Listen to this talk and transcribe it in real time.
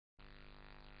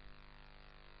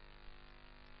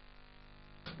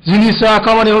जिनिसा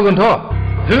खामानि होगोनथ'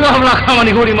 होआब्ला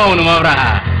खामानिखौ ओरै मावो नङाब्रा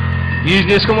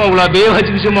बिजनेसखौ मावब्ला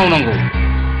बेबायदिखौसो मावनांगौ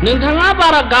नोंथाङा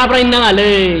बारा गाब्रायनो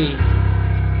नाङालै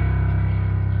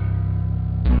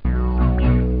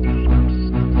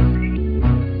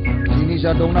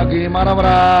जिनिसा दंना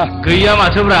गैमाराब्रा गैया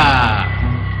माथोब्रा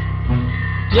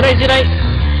जिराय जिराय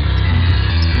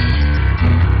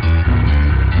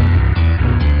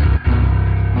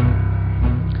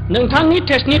नोंथांनि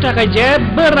टेस्टनि थाखाय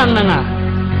जेबो रां नाङा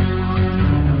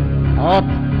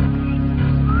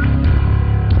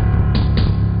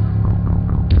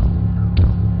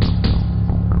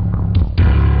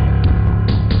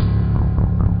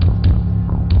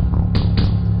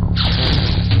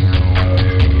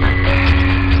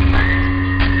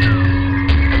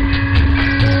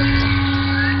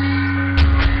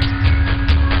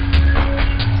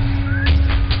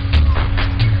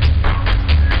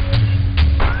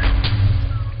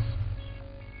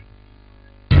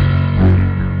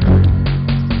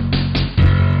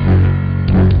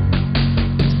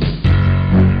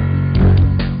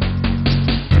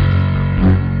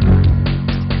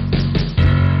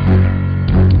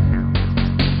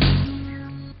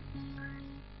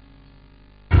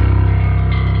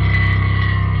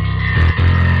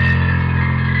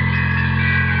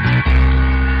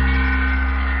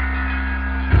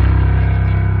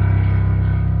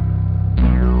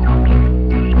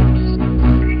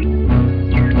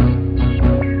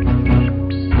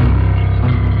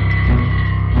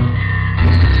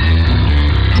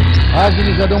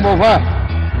जिनिसा दंबावफा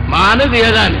मानो गैया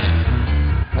जानो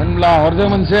होनब्ला हरदो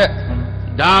मोनसे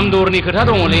दाम दरनि खोथा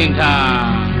दङलै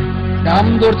नोंथां दाम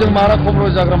दरजों मारा खबर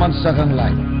जाग्रा मानसि जाखो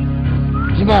नोंलाय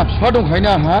बिमा बिफा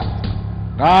दंखायोना आंहा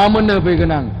गामोननो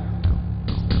फैगोन आं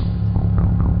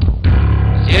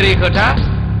जेरै खोथा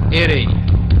एरै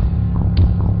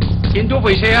खिन्थु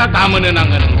फैसाया गामोननो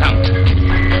नांगोन नोंथां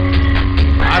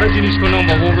आरो जिनिसखौ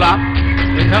नांबावगौब्ला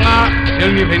नोंथाङा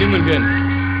जोंनिफ्रायनो मोनगोन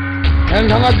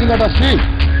नोंथाङा जिंगा दासि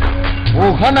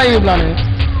अखा नायोब्लानो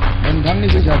नोंथांनि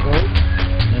फैसाखौ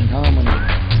नोंथाङा मोनगोन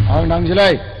आं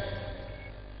नांजोलाय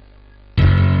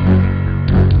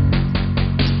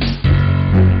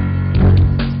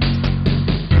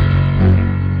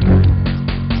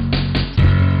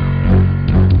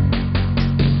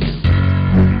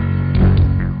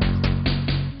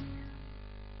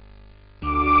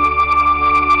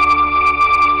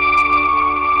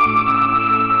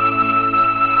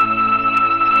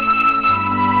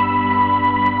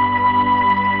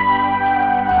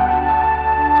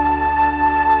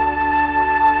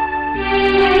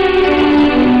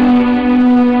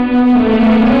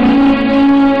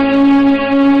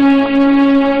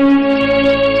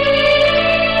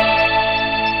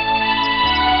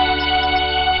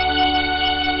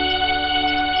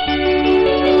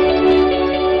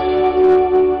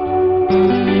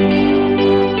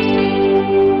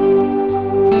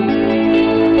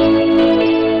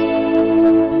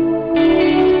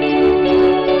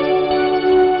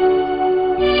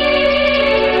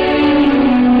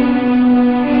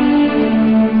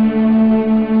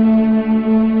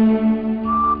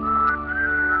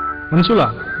मनसुला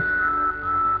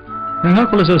नोंहा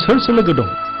कलेजाव सोर सोर लोगो दं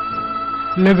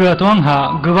लोगोआथ' आंहा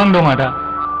गोबां दं आदा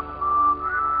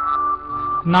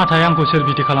नाथाय आंखौ सोर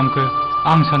बिदि खालामखो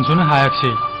आं सानस'नो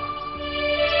हायाखिसै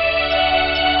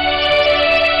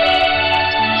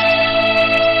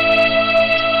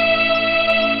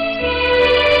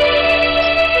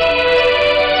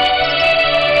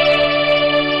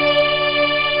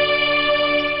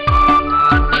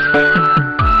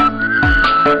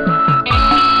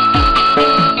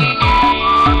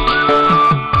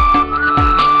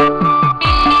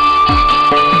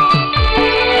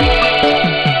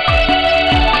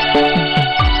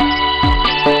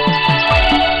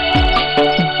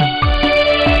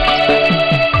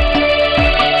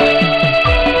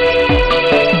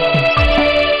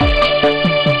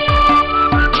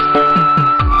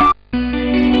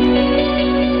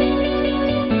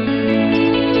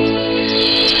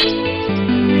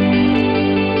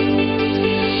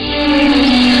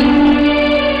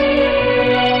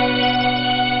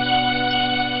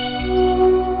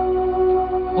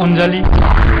अनजालि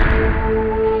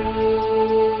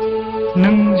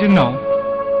नों जोंनाव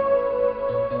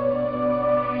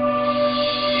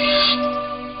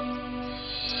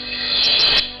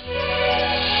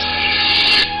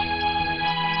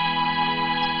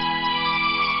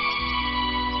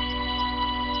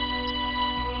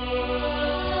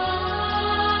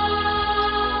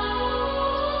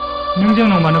नों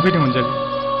जोंनाव मानो फैदों अनजालि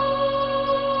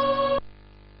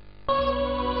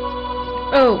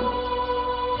औ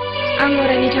आं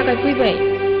अरायनि थाखाय फैबाय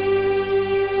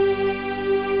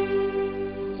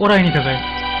अरायनि थाखाय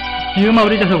बियो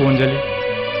माबोरै जाखो अनजालि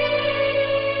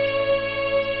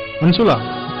अनसुला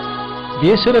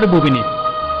बेयो सोर आरो बबेनि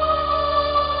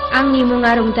आंनि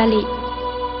मुङा रंजालि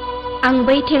आं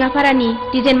बै थेङाफारानि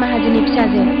दिजेन माहाजोननि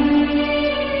फिसाजो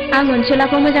आं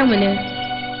अनसुलाखौ मोजां मोनो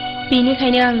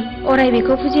बेनिखायनो आं अराय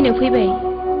बेखौ फुजिनो फैबाय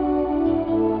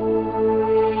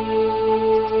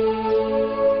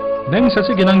नों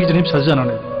सासे गोनां गिदिरनि फिसाजो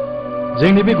जानानै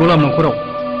जोंनि बे गलाम नखराव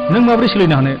नों माबोरै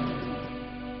सोलिनो हानो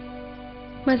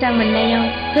मोजां मोननायाव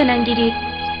गोनां गिदिर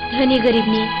धोनि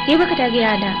गोरिबनि जेबो खोथा गैया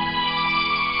आदा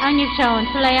आंनि फिसा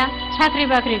अनसुलाया साख्रि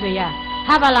बाख्रि गैया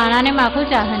हाबा लानानै माखौ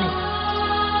जाहोनो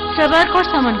जोबोद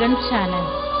खस्थ' मोनगोन फिसानो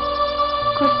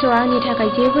खस्थ'आ आंनि थाखाय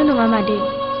जेबो नङा मादै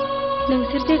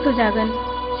नोंसोर जेखौ जागोन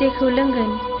जेखौ लोंगोन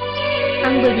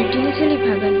आंबो बिब्दिनो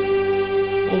सोलिफागोन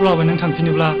अब्लाबो नों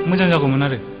थांफिनोब्ला मोजां जागौमोन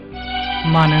आरो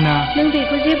मानोना नों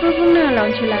बेखौ जेबो बुंनो हाला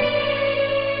अनसुला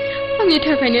आंनि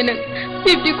थाखायनो नों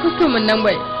बिब्दि खस्थ'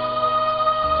 मोननांबाय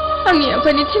आंनि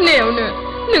आफानि थिननायावनो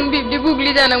नों बिब्दि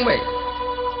बुग्लि जानांबाय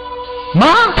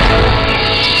मा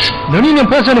नोंनि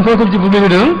नोमफाया नोंफोरखौ बिदि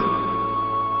बुग्लिहोदों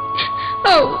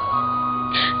औ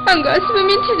आं गासिबो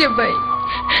मिथिजोब्बाय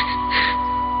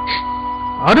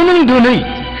आरो नों दिनै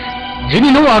जोंनि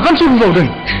न'आव आगानसे होबावदों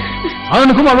आं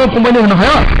नोंखौ माबा फंबायनो होनो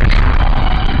हाया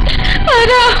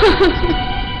आदा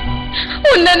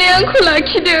अननानै आंखौ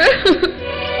लाखिदो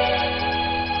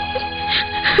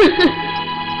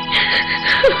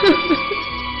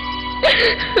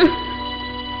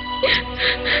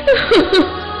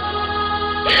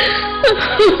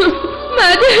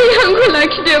मादै आंखौ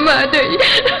लाखिदो मादै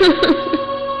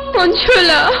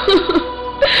अनसुला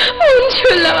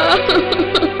अनसुला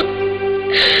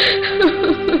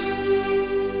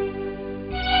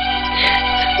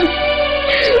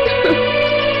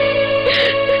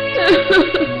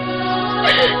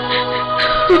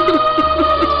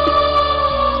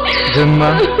जों मा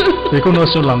बेखौ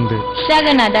न'सिम लांदो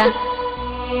जागोन आदा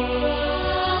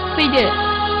फैदो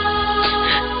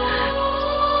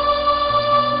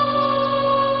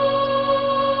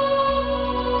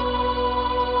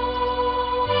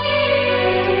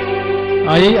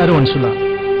आयै आरो अनसुला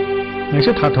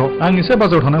नोंसोर थाथ' आं एसे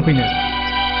बाजाराव थांनानै फैनो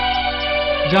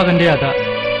जागोन दे आदा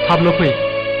थाबल' फै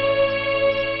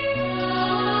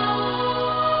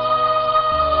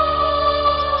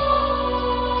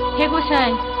हे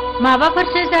गसाइ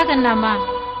माबाफोरसो जागोन नामा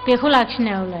बेखौ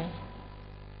लाखिनायावलाय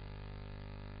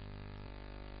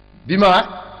बिमा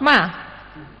मा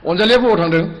अनजालिया बबाव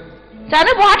थांदों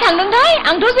जानो बहा थांदोंथाय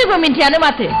आंथ' जेबो मिन्थियानो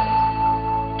माथो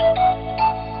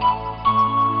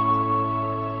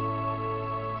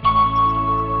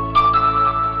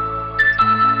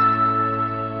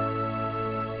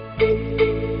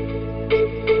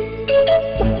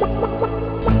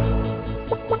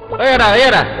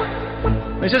एरा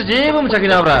नोंसोर जेबो मोनथियाखै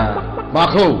नाब्रा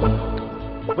माखौ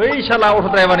बै साला अट'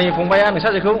 ड्राइभारनि फंबाया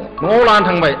नोंसाजोखौ न'आव लानानै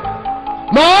थांबाय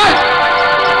मा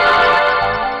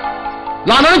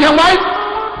लानानै थांबाय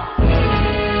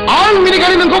आं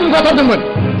मिनिखालि नोंखौ बुंखाथारदोंमोन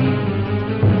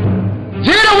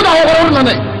जेरावबो दा हगार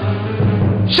होननानै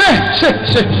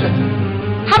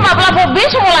हाबाब्ला बबे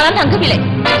समाव लानानै थांखो बेलाय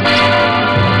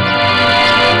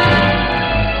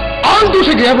आं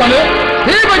दसे गैयाब्लानो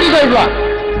बेबायदि जायोब्ला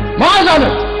मा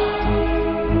जानो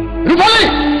रुपालि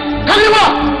कालिमा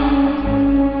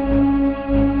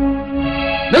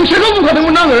नोंसोरखौ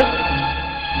बुंखादोंमोन आङो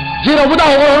जेरावबो दा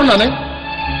हगार होननानै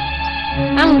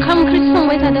आं ओंखाम ओंख्रि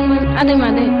संबाय थादोंमोन आदै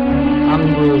मादै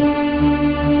आंबो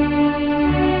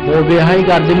बबेहाय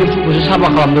गार्देननि फुलखौसो साफा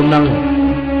खालामदोंमोन आङो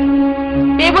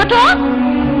बेबोथ'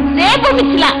 जेबो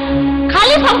मिथिला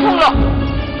खालि फांफुंल'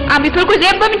 आं बेफोरखौ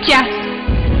जेबो मिथिया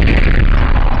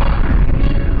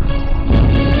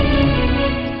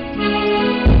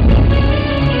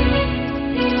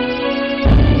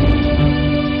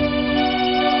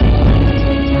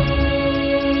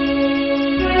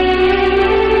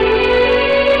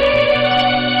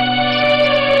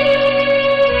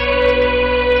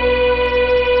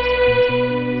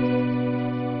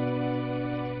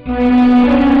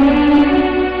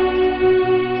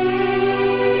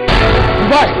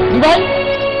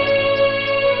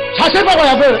सासे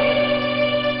बाबायाबो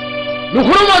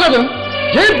न'खराव मा जादों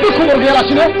जेबो खबर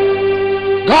गैयालासिनो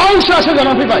गावसो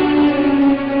जानानै फैबाय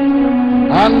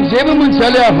आं जेबो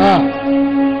मिथियालै आफा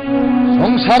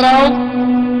संसाराव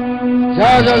जा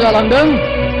जालांदों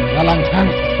जालांथों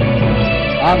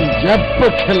आं जेबो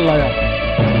खेल लाया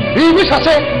बेबो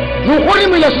सासे न'खरनि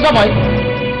मैलासो जाबाय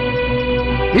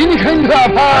बेनिखायनो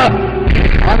आफा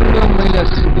आंनो मैला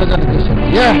सिबला जानो गोसो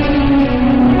गैया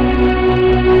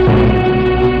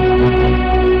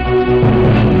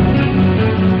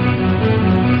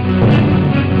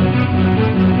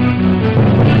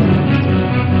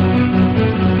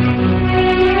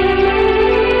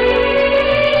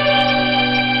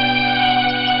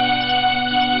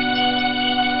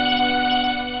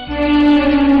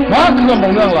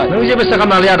खालामबावनो आंलाय नों जेबो सिन्था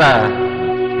खालामनाङालै आदा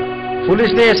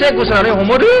पुलिसनि एसे गुस्रानानै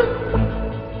हमहरदो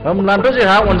होमब्लानोथ'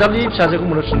 जोंहा अनजालि फिसाजोखौ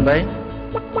मोनफिनबाय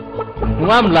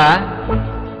नङा होमब्ला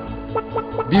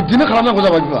बिब्दिनो खालामनांगौ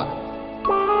जाबाय बिमा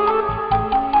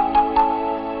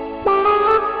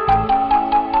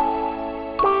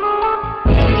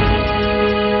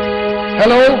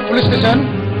hello police station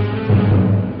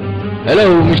hello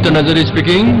mister Narzary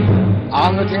speaking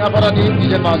आङो टेङापारानि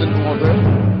दिजेन माहाजोन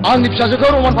बुंहरदो आंनि फिसाजोखौ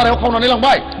रमानपारायाव खावनानै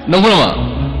लांबाय नंगौ नामा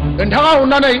नोंथाङा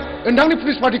अननानै नोंथांनि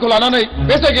पुलिस पार्टिखौ लानानै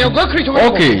बे जायगायाव गोख्रै सहैनांगौ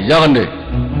अके जागोन दे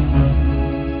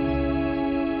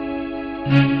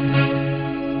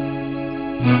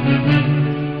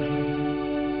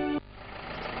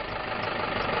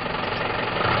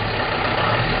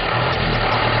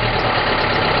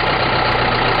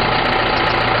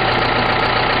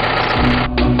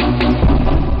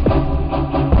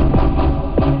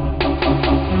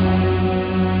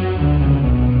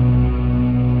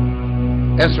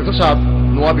इंस्पेक्टर साहब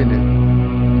न'आ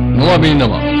बेनो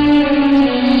नामा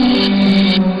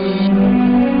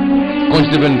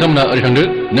कनस्टेबल नोंथांमोना ओरै थांदो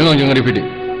नों आंजों ओरै फैदो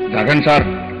जागोन सार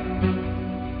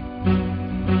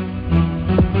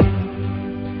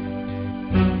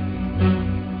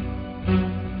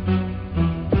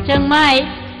जोंमाय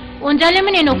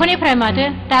अनजालिमोननि न'खरनिफ्राय माथो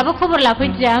दाबो खबर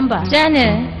लाफैदिया होमबा जानो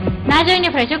ना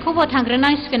जोंनिफ्रायसो खबर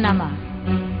थांग्रोनांसिगोन नामा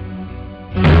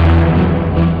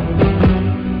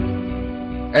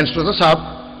इंस्पेक्टर साहब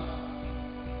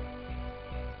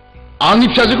आंनि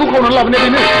फिसाजोखौ खावनानै लाबोनाया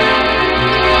बेनो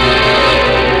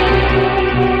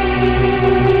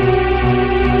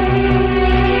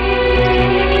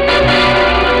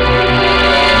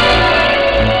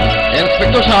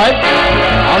इंस्पेक्टर साहब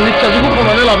आंनि फिसाजोखौ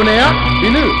खावनानै लाबोनाया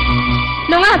बेनो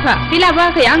नङा आफा बे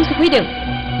लाबोआखै आंसो फैदों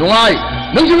नङा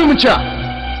नों जेबो मिथिया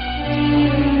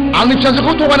आंनि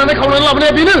फिसाजोखौ थगायनानै खावनानै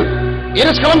लाबोनाया बेनो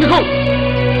एरेस्ट खालाम बेखौ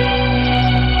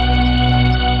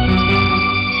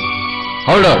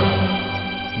हल्डार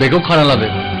बेखौ खाना लादो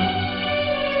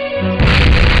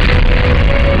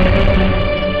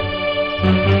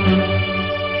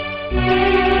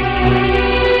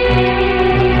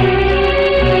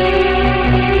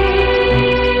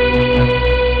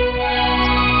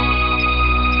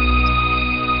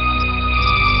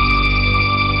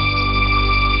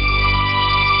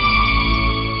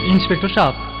इंस्पेक्टर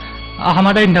साहब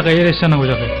आहा दायनि थाखाय एरेस्ट जानांगौ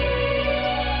जाखो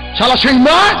साला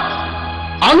सैमा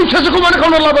आंनि फिसाजोखौ मानो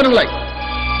खावनानै लाबो नोंलाय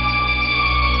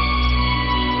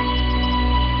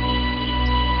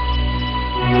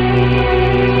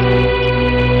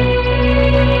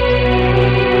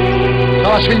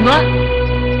साला सैमा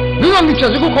नों आंनि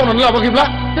फिसाजोखौ खावनानै लाबोआखैब्ला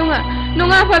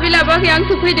नङा आफा बे लाबोआखै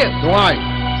आंसो फैदों नङा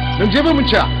नों जेबो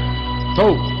मिथिया थौ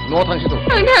न'आव थांसै थौ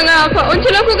आं थाङा आफा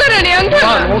अनसुलाखौ गारनानै आं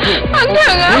थाङा आं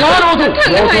थाङा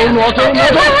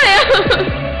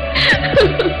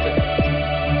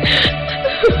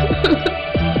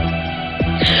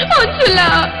अनसुला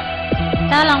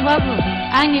दालांबाबु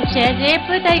आंनि फिसाया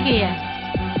जेबो दाय गैया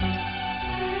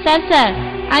सार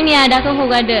आंनि आदाखौ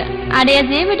हगारदो आदाया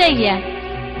जेबो दाय गैया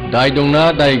दाय दंना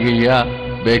दाय गैया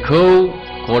बेखौ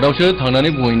कर्टआवसो थांनानै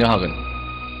बुंहैनो हागोन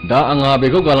दा आंहा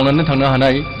बेखौ गालांनानै थांनो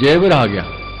हानाय जेबो राहा गैया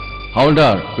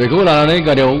हल्डार बेखौ लानानै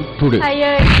गारियाव थुदो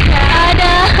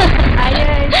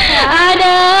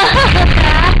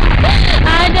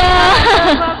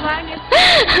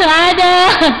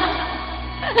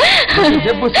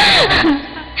जेबो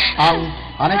आं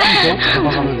हानायखिनिखौ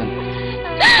हेफाजाब होगोन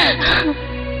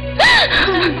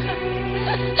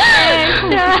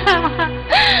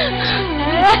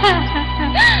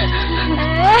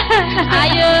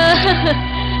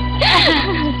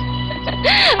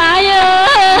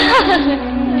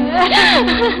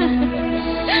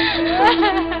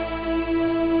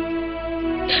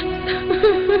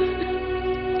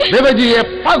बेबायदि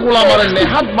एफा गलामारानि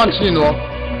नेहात मानसिनि न'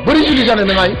 बोरै जुलि जानो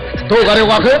नोंहाय थौ गारियाव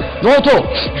गाखो न'आव थौ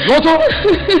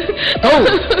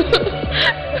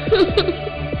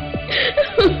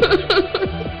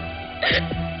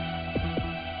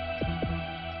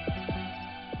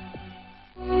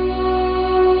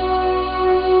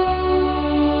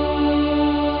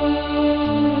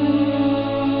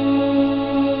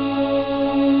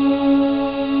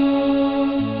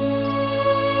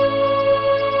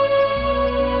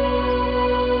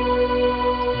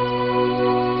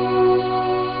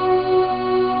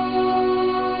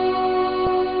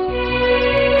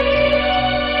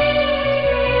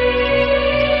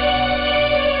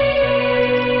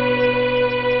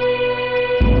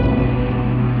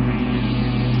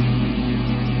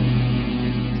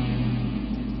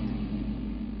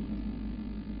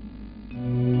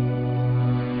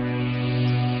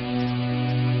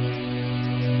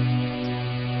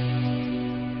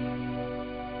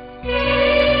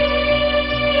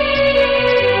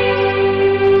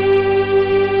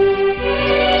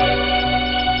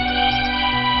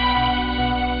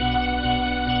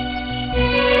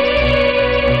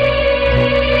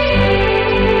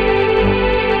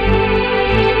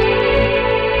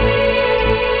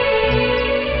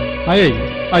आयै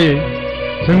आयै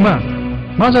जों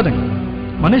मा जादों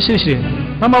माने सिरि सिरि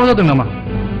माबा जादों नामा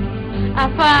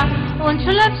आफा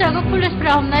अनसुला फिसाखौ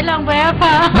पुलिसफ्रा हमनाय लांबाय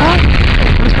आफा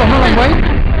पुलिसफ्रा हमना लांबाय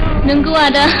नोंगौ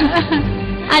आदा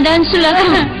अनसुलाखौ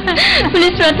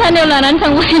पुलिसफ्रा थानायाव लानानै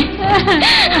थांबाय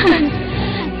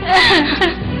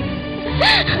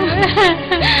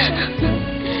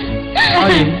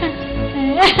आयै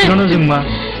बेयावनो जों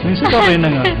नोंसोर गाब्रायनो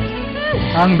नाङा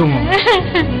आं दङ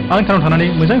आं थानाव थानानै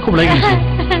मोजां खबर लायगोनसै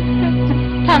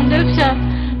थांदो फिसा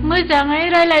मोजाङै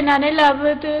रायलायनानै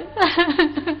लाबोदो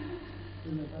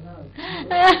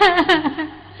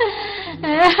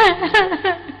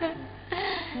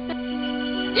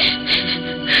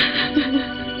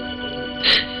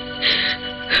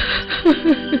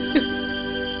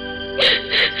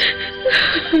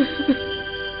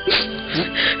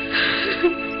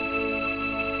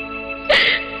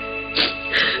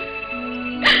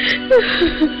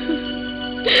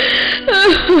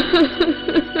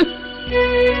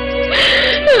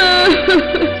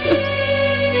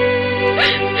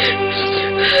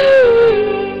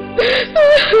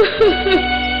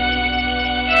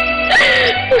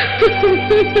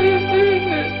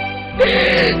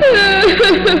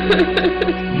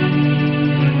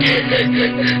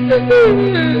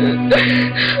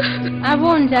आब'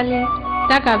 अनजालि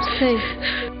दा गाबसै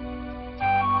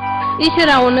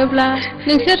इसोरा अनोब्ला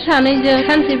नोंसोर सानैजों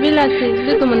सानसे बेलासि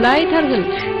लोगो मोनलायथारगोन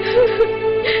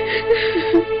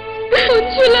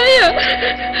अनसुलाया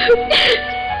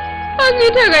आंनि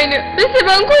थाखायनो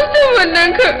बेसेबां खस्थ'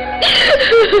 मोननांखो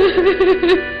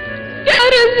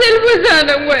आरो जेलबो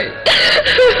जानांबाय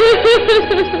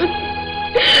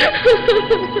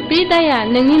बे दाया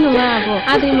नोंनि नङा आब'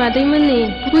 आदै मादैमोननि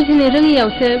बुजिनो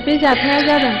रोङियावसो बे जाथाया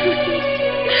जादों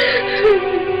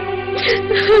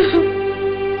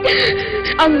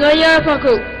आं आइ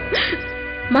आफाखौ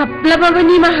माब्लाबाबो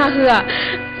निमाहा होआ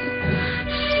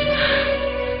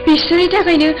बिसोरनि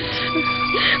थाखायनो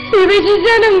बेबायदि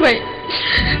जानांबाय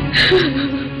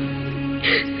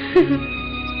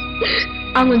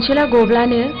आं अनसुला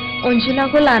गब्लानो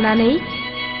अनसुलाखौ लानानै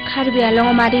कार्बि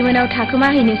आलंआव मादैमोनाव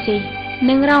थाखोमाहैनोसै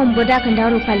नों रावनोबो दाखोन्था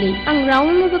रुफालि आं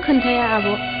रावनोबो खोन्थाया आब'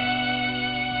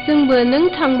 जोंबो नों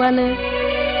थांबानो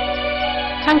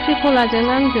खांख्रिखलाजों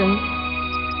आंजों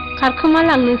खारखोमा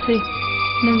लांनोसै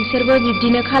नोंसोरबो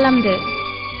बिब्दिनो खालामदो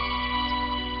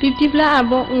बिब्दिब्ला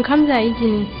आब' ओंखाम जायै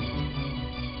दिनि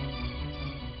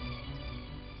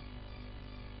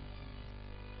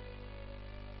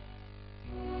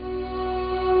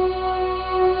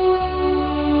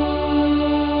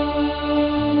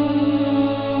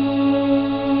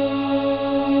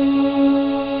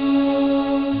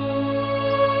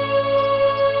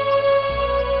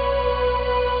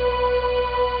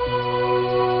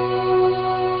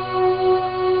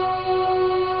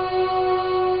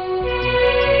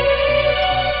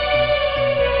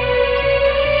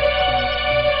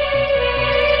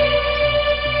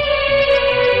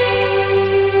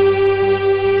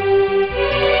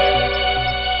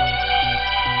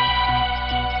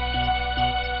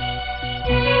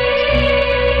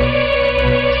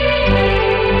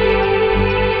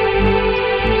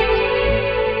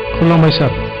खुलुमबाय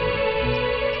सार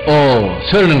अ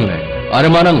सोर नोंलाय आरो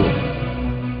मा नांगौ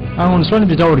आं अनसुलानि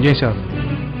बिदा अरगें सार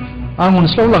आं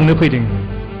अनसुलाखौ लांनो फैदों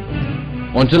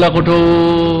अनसुलाखौथ'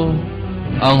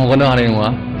 आं हगारनो हानाय नङा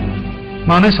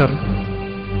मानो सार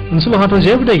अनसुलाहाथ'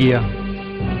 जेबो दाय गैया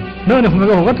नों आंनि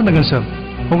फंबायखौ हगारथारनांगोन सार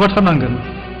हगारथारनांगोन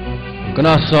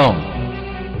खोनासं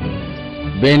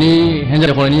बेनि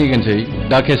हिन्जाव खनायनि एगेन्सै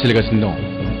दा केस सोलिगासिनो दं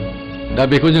दा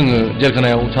बेखौ जोङो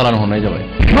जेलखानायाव चालान हरनाय जाबाय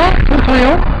मा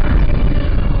जेलखानायाव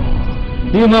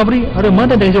बेयो माब्रै आरो मा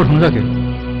दायनि जायगायाव थांनो जाखो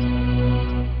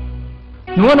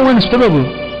नङा नङा इन्सपेक्टरबाबु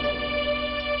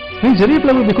नों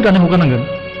जेरैब्लाबो बेखौ दानो हगारनांगोन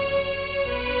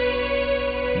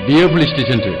बियो पुलिस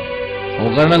स्टेसनसो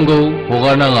हगारनांगौ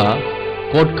हगारनाङा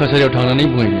कर्ट कासारियाव थांनानै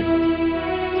बुंहैनो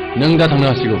नों दा थांनो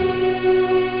हासिगौ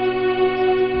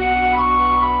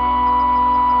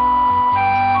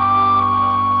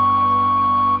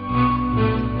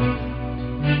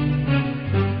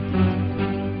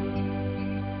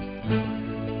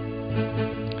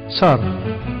सार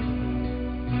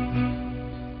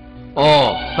अ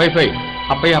फै फै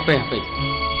हाबफै हाबफै हाबफै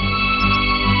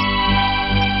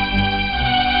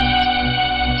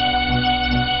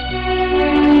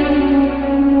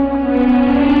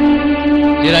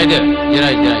जिरायदो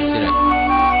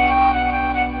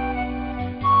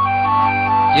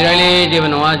जिरायले जेबो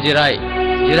नङा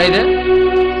जिरायदो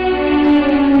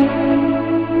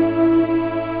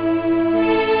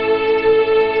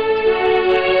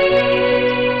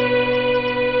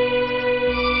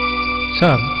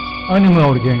सार आंनि मुङा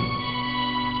अरगें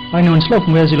आंनि अनसुला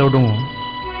फंबाया जेलाव दङ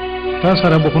दा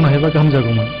सारा बख'नो हायोबा गाहाम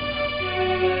जागौमोन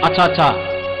आच्छा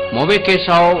मबे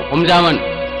केसाव हमजामोन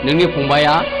नोंनि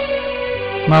फंबाया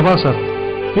माबा सार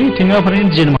बै थेङाफोरनि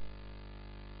जेल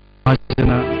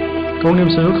माहाजोना गावनि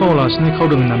फिसाखौ खावालासिनो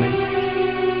खावदों होननानै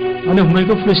आंनि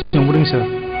फंबायखौ पुलिसनि हमबोदों सार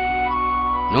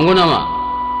नंगौ नामा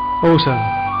औ सार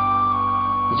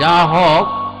जा हक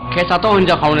केसाथ'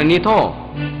 हिनजाव खावनायनिथ'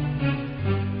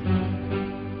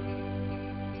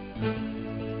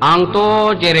 आंथ'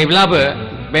 जेरैब्लाबो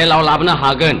बेलाव लाबोनो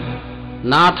हागोन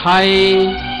नाथाय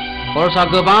खरसा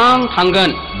गोबां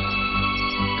थांगोन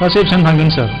गासै बेसेबां थांगोन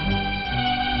सार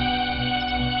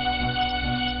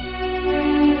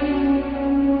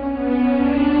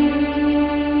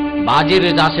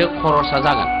 50,000सो खरसा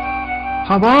जागोन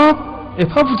हाबाब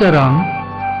एफा बुरजा रां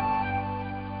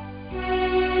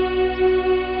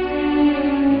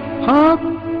हाब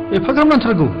एफाग्राब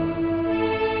नांथारगौ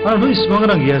आंनाथ' इसेबां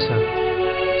रां गैया सार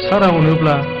सारा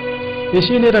अनोब्ला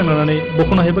एसे एनै रां लानानै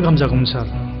बख'नो हायोबा गाहाम जागौमोन सार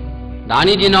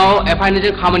दानि दिनाव एफा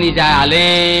एनैजों खामानि जायालै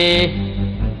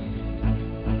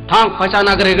थां फैसा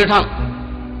नागिरहैग्रो थां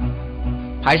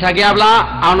फैसा गैयाब्ला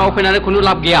आंनाव फैनानै खुनु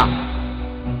लाब गैया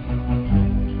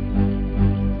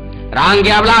रां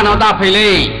गैयाब्ला आंनाव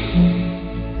दाफैलै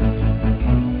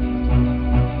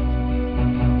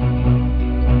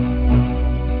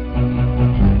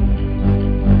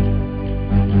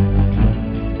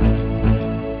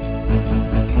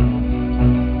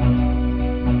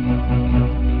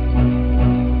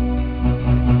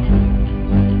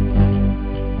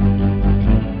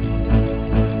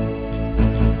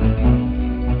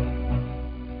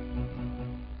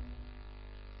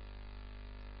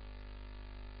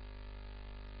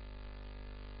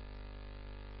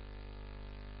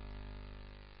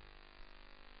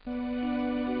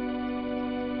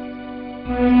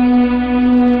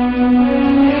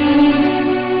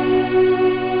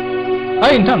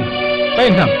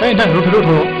नोंथां रुथ'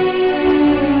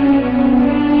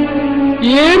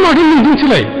 माथो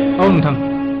नुदोंसोलाय औ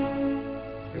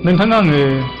नोंथाङा आङो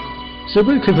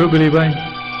जोबोद खैफोदाव गोलैबाय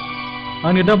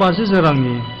आंनि दा 50,000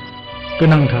 रांनि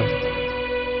गोनांथार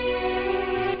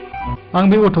आं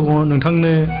बे अट'खौ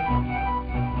नोंथांनो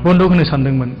बन्द' होनो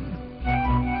सानदोंमोन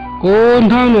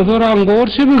नोंथां आंनावथ' रां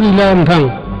गरसेबो गैला नोंथां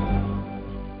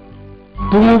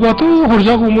दङबाथ'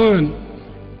 हरजागौमोन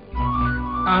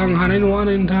आं हानाय नङा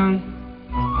नोंथां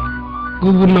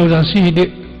गुबुननाव जासिहैदो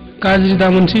गाज्रि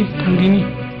दामोनसै थांदिनि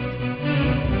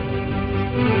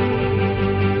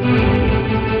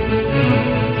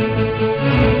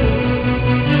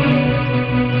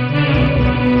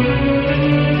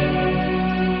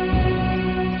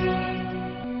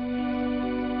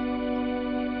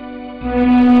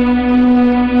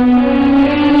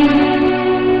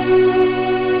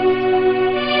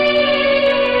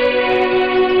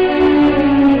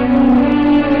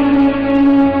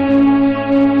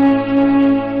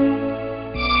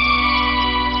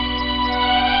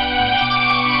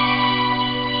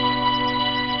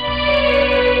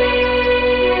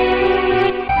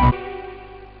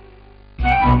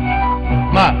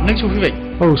नों सफैबाय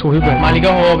औ सफैबाय मालिका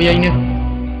बेयायनो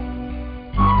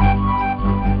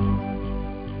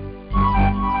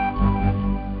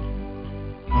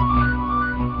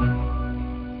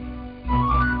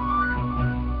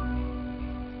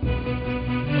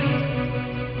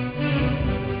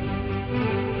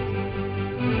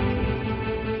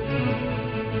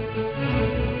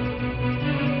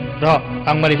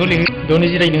आं मालिकखौ लिङो बेयावनो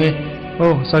जिराय नोङो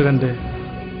औ जागोन दे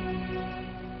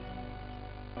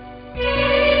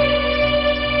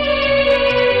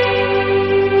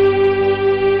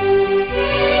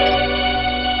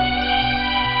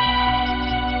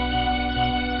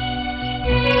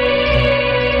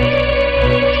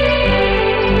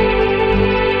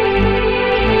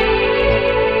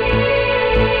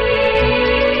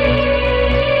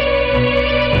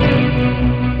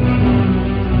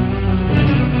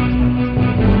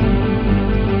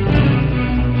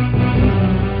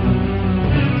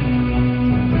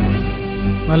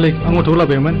मालिक आं अट'खौ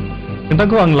लाबायमोन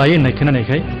नोंथांखौ आं लायो होननाय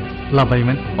खोनानायखाय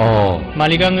लाबायमोन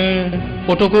मालिक आङो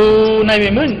अट'खौ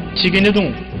नायबायमोन थिगैनो दं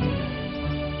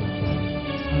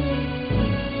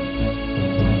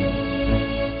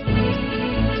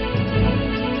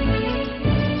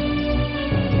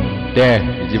दे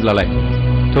बिदिब्लालाय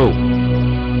थौ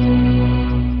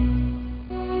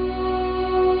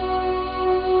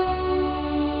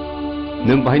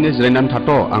नों बाहायनो जिरायनानै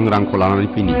थाथ' आं रांखौ लानानै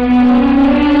फैनि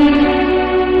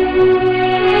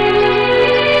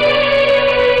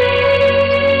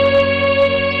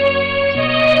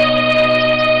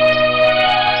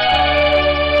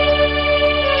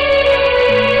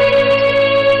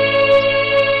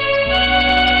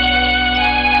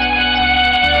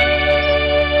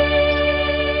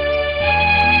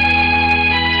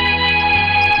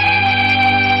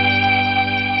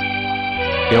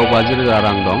बेयाव 50,000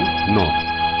 रां दं न'।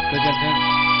 गोजोन्थों।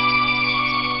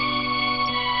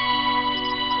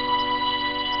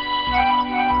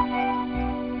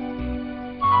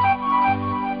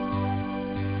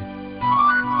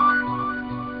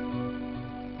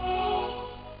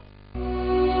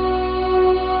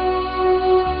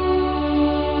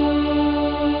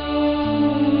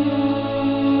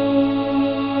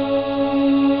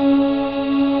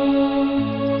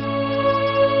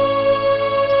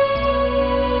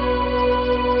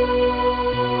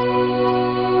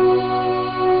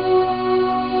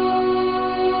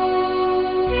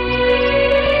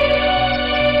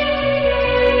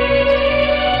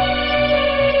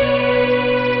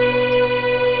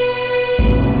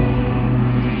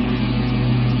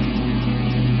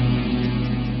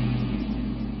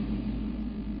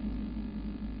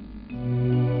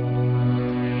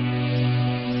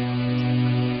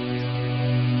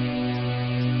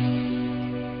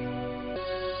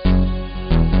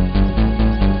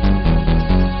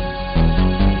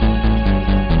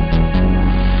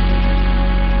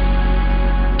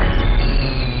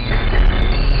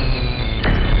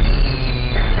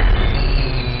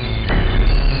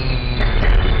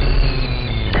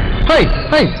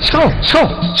 Hey, Chow!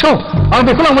 Ang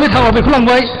beku lang boleh tahu, beku lang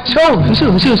baik. Chow,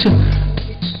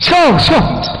 Chow!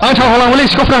 Ang tahu lang boleh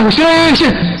sekolah perang.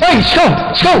 Hey, Chow!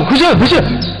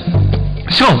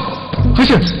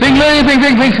 Beng. Hey,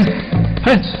 Chow!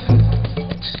 Hey,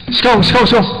 Chow!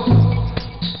 Chow,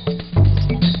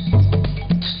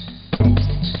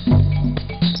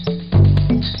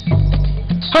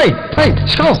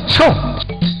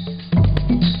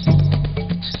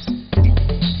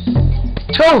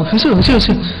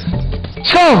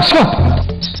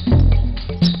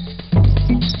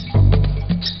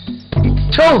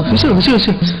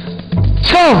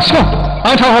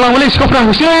 安朝好了，我来小朋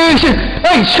友，行，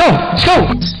哎，笑。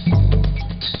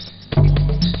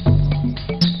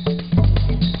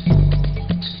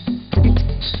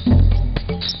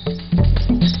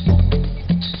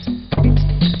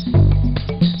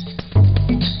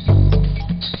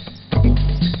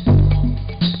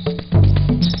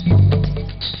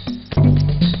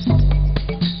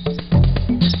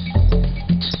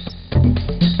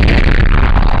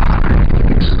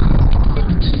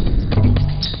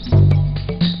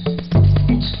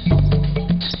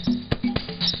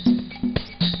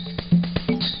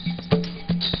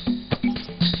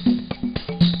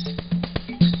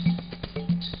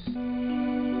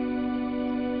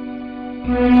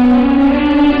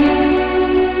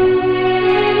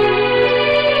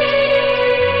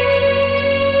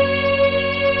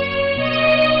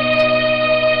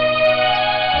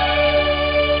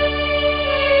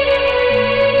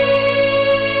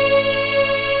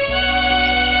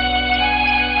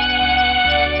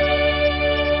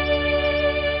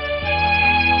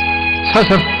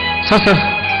Sir.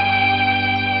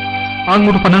 Ang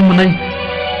mudah pandang menai.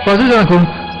 Wajib jangan kau.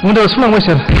 Mudah sulang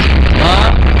sir.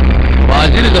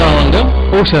 Wajib jangan dong.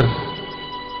 Oh sir.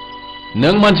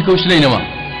 Neng manci kau silai nama.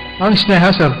 Ang silai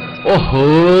sir.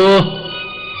 Oh.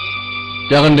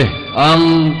 Jangan deh.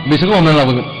 Ang besok kau mana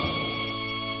lagi?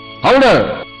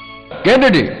 Order. Get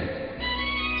ready.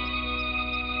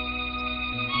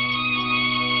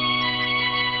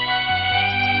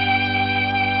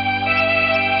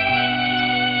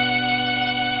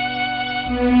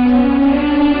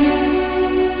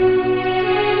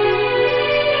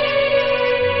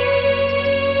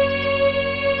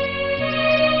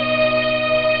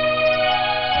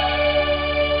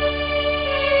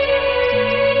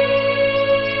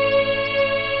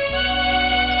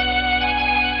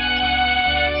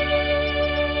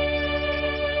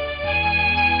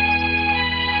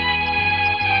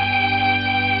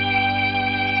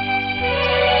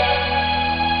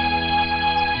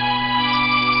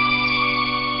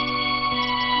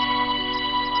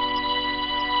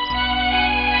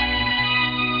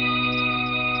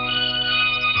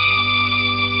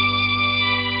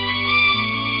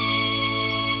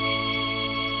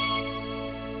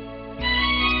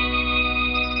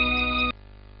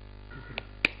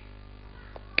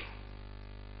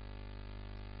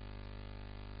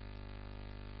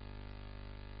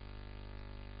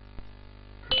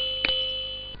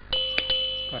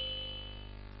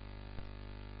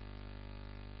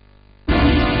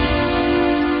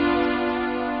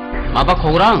 Apa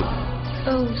kurang?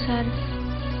 Oh, sir.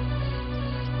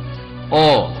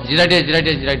 Oh, jirai deh.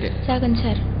 Jagan,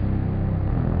 sir.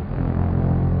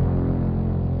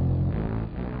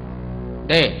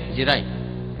 Deh, jirai.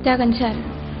 Jagan, sir.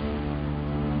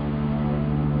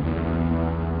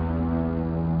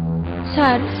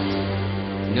 Sir.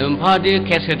 Numpa di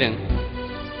kesedeng.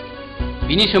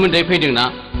 बिनि सोमोन्दै फैदोंना?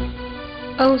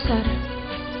 औ सार।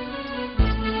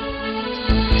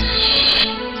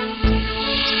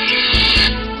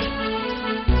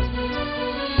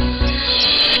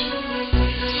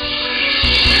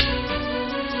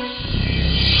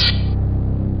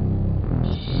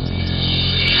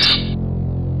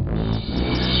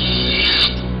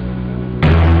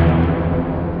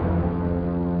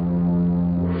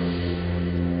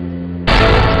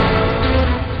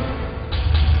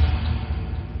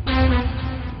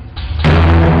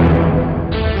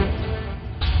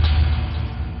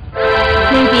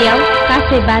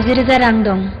 गासै 50,000 रां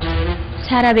दं।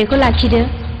 सारा बेखौ लाखिदो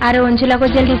आरो अनसुलाखौ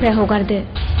जेलनिफ्राय हगारदो।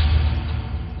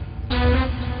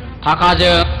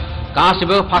 थाखाजों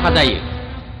गासिबो फाखा जायो।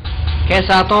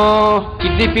 केसआथ'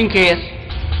 किडनेपिं केस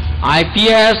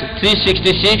IPS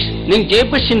 366 नों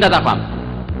जेबो सिन्था दाखालाम।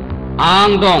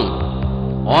 आं दं।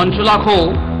 अनसुलाखौ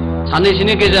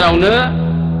साननैसोनि गेजेरावनो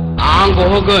आं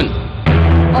गहोगोन।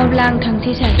 अब्ला आं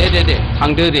थांसै सार। दे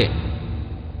थांदो दे।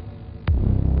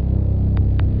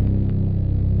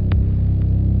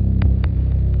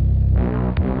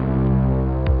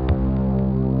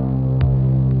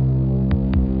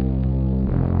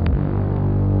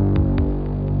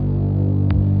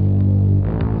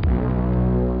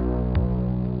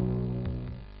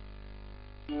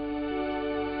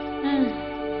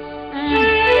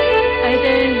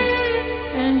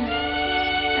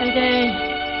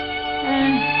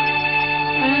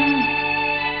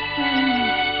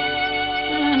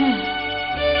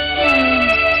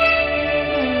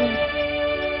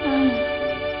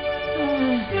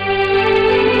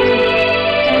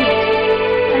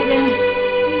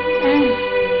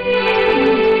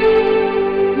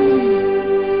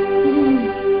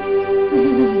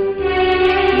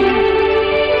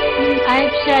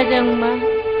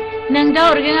 नों दा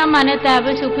अरगेंआ मानो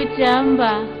दाबो सफैदिया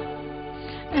होमबा?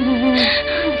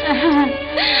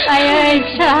 आयै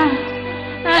फिसा,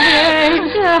 आयै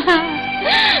फिसा,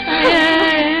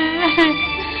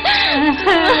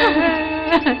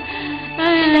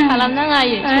 सिन्था खालामनाङा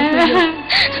आयै।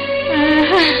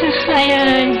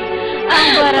 आयै आं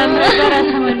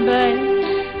बारासो मोनबाय।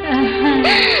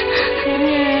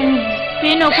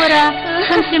 बे न'खरा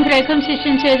खोमसिनिफ्राय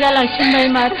खोमसिसिनसो जालांसिनबाय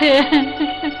माथो।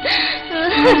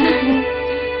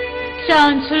 फिसा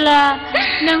अनसुला,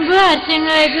 नोंबो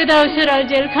हारसिङै गोदाव सोराव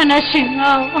जेलखाना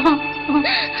सिङाव।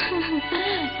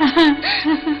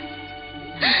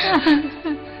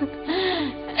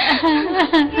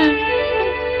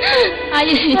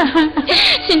 आयै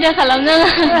सिन्था खालामनाङा।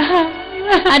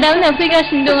 आदा उनाव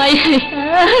फैगासिनो दं आयै।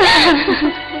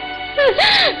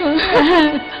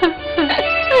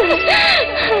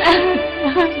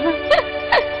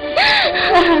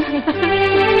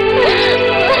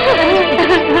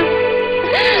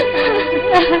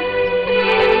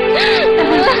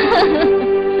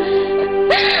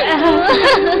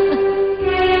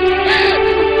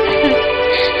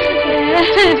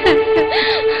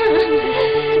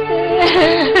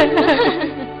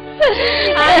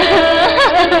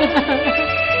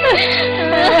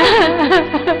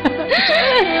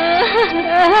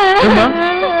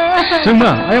 जोंमा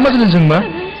आया मा जादों जोंमा?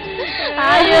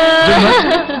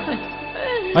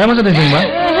 आया मा जादों जोंमा?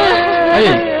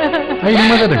 आयै नों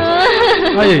मा जादों?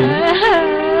 आयै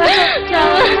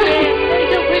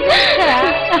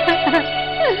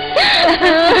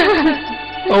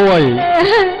औ आयै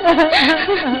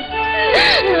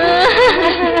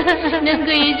नों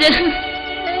गैयिजों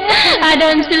आदा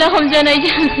अनसुला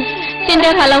हमजानायजों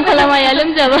सिन्था खालाम आया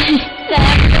लोमजाबाय।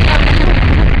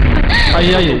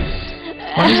 आयै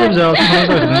मानो लोमजाबाय?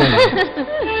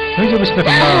 नों जेबो सिन्था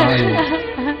खालामनाङा आयै।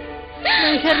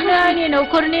 नोंसोरनो आंनि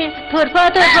न'खरनि थरफा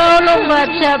लंबा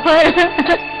फिसाफोर,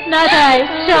 नाथाय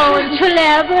फिसा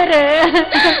अनसुलाया बोरो?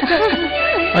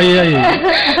 आयै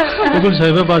गुबुन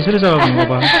साहेबा 50,000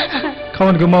 नङाबा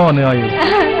खामानिखौ मावानो आयै।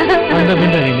 आं दा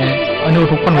बेनि थाखायनो आंनि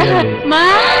अट'खौ फानबाय आयै। मा?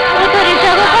 अट'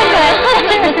 रिक्साखौ फानबाय?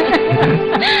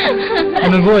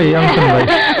 नंगौ आयै आं फानबाय।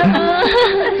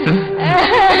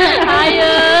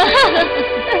 आयै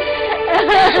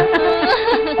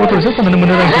अट' रिक्सा फाननानै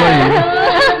मोनो रांखौ आयै।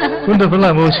 गुन्दाफोर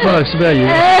लामायाव सिफा लाखिबाय आयै।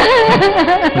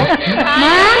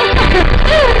 मा?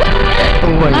 औ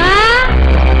आयै।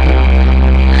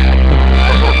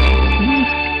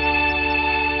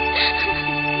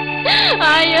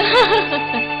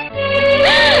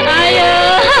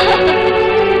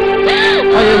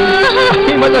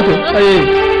 आयै मा जाखो?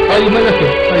 आयै मा जाखो?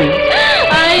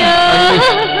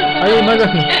 आयै मा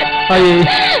जाखो? आयै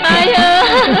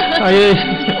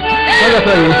मा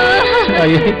जाखो?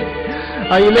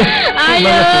 आयैलै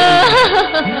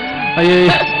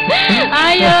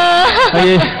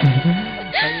आयै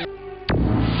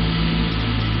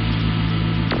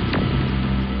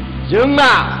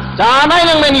जोंना जानाय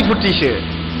लोंनायनि फुरथिसो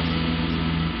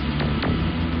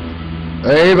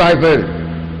ओइ भाइफोर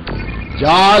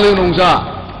जालो नंजा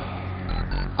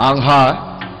आंहा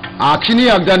आखिनि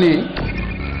आगदानि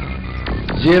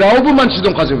जेरावबो मानसि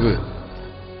दंखाजोबो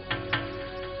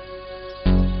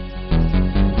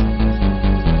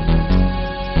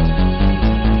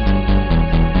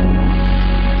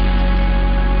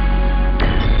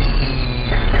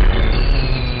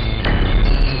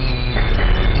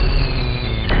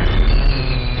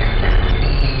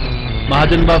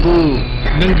महाजन बाबु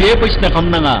नों जेबो सिन्था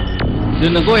खालामनाङा जों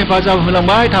नोंखौ हेफाजाब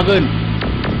होलांबाय थागोन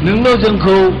नोंल'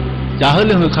 जोंखौ जाहो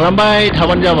लोंहो खालामबाय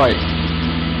थाबानो जाबाय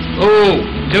औ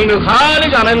जोंनो खालि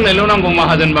जानाय लोंनायल' नांगौ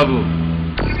महाजन बाबु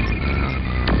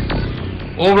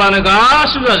अब्लानो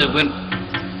गासिबो जाजोबगोन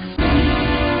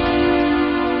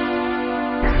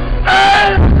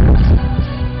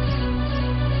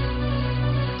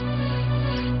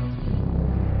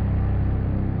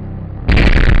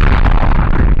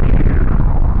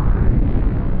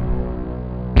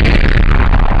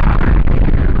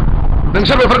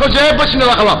नोंसोर बेफोरखौ जेबो सिन्था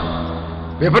दाखालाम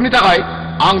बेफोरनि थाखाय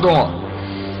आं दङ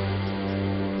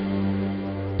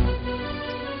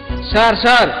सार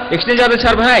एक्सिडेन्ट जादों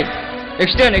सार भाई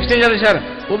एक्सिडेन्ट जादों सार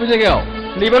बबे जायगायाव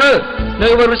नैबावनो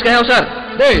नोगोर ब्रिज गाहायाव सार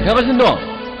दे थांगासिनो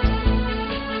दं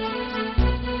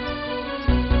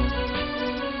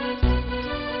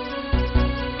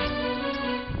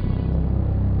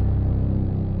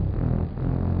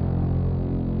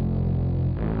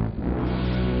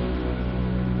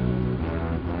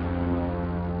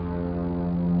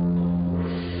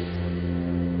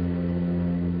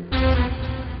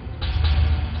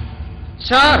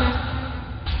सार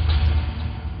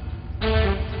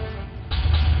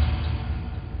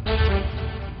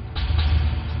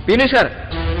बेनो सार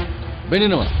बेनो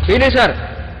नामा बेनो सार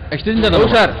एक्सिडेन्ट जादों औ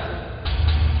सार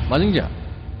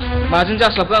माजों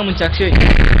जास्लाबखो आं मिथियाखिसै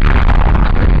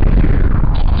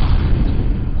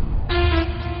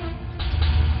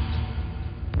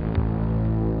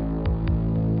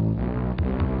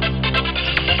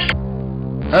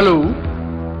हेलौ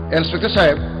इन्सपेक्टर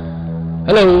साहेब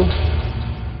हेलौ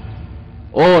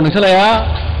नोंसालाया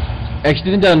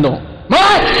एक्सिडेन्ट जानानै दं मा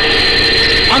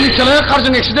आंनि फिसालाया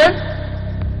कारजों एक्सिडेन्ट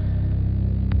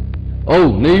औ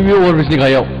नैबे अभारब्रिजनि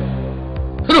गाहायाव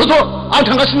रथ' आं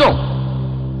थांगासिनो दं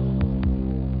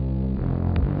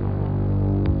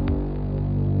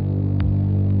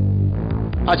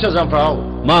आच्छा जामफ्राव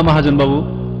मा महाजन बाबु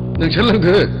नोंसोर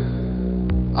लोंदो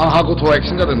आंहा गथ'आ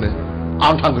एक्सिडेन्ट जादोंनो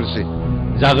आं थांग्रोसै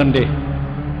जागोन दे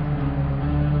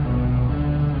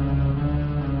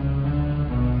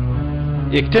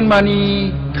एक्सिडेन्ट मानि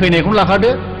थैनायखौनो लाखादो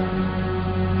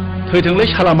थैथोंलै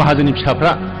साला माहाजोननि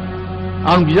फिसाफ्रा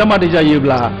आं बिजामादै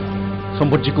जायोब्ला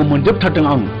सम्पतिखौ मोनजोबथारदों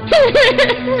आं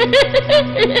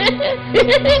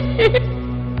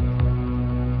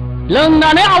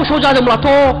लोंनानै आवसाव जादोंब्लाथ'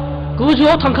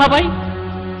 गोजौआव थांखाबाय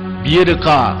बियो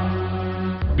रोखा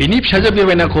बिनि फिसाजो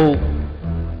बेबायनाखौ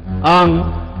आं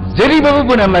जेरैबाबो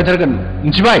बोनानै लायथारगोन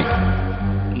मिथिबाय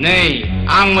नै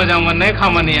आं मोजां मोननाय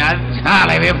खामानिया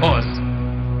जालायबाय बस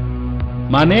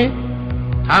माने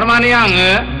थारमाने आङो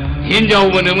हिनजाव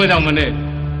बोनो मोजां मोनो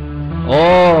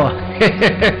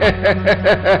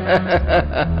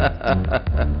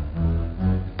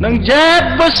नों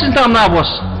जेबो सिन्था खालामनाङा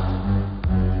बस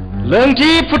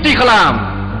लोंथि फुरथि खालाम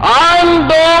आं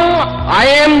दं आइ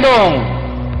एम दं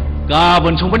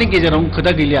गाबोन समफोरनि गेजेराव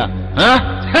खोथा गैलिया हा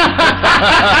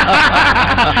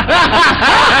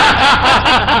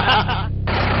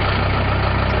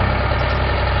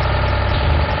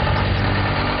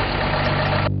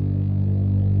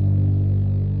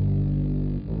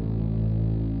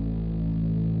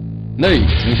नै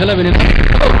नोंसाला बेनो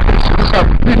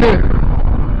बेनो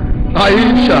आइ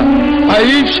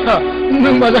फिसा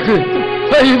नों मा जाखो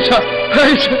आइ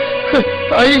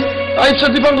फिसा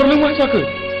दिपांकर नों मा जाखो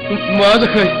मा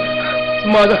जाखो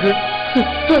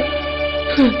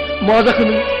मा जाखो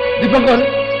नों दिपांकर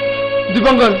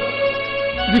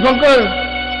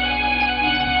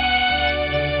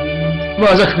मा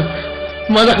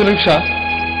जाखो नों फिसा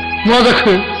मा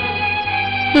जाखो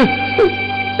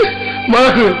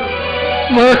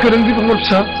नों दिपांकर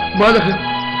फिसा मा जाखो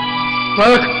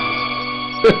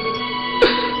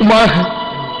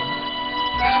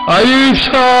आइ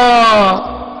फिसा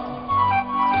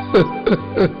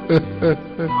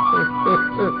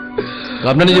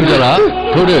गाबनानै जेबो जाला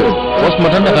थौदो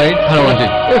पस्टमर्टेमनि थाखाय थानाव लांसै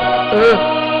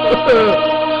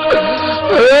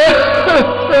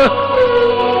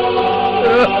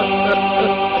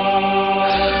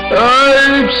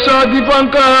आइ फिसा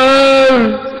दिपांकर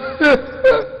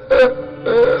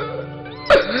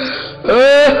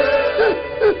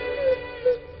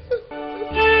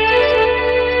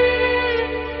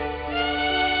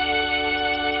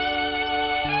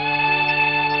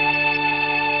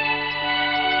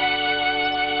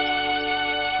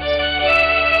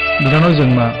बिनानाव जों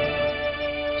मा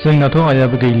जोंनाथ'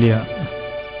 आइयाबो गैलिया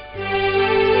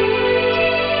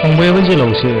फंबायाबो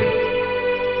जेलावसो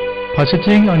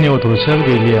फारसेथिं आंनि अथ'रसायाबो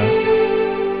गैलिया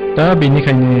दा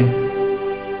बेनिखायनो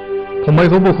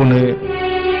फंबायखौ बख'नो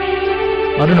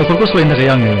आरो न'खरखौ सालायनो थाखाय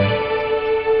आङो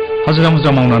हाजिरा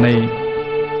मुजिरा मावनानै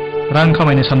रां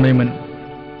खामायनो सानबायमोन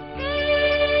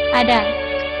आदा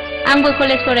आंबो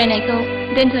कलेज फरायनायखौ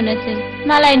दोनथ'नोसै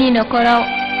मालायनि न'खराव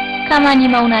खामानि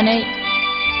मावनानै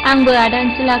आंबो आदा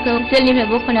ओनसोलाखौ जेलनिफ्राय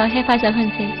बख'नायाव हेफाजाब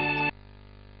होनोसै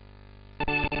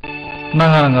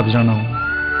नाङा बिनानाव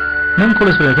नों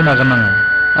कलेज फरायनायखौ नागारनाङा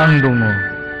आं दङ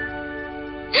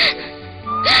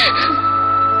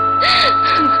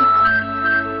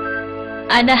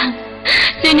आदा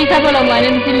जोंनि खाफालाव मानो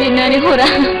बिदि लिरनानै हरा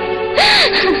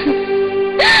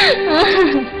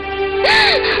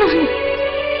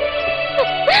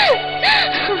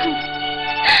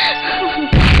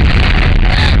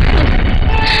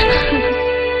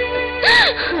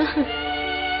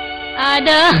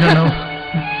आदा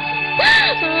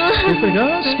बेफोर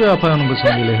गासिबो आफा आंबो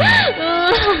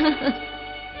सानलायलाय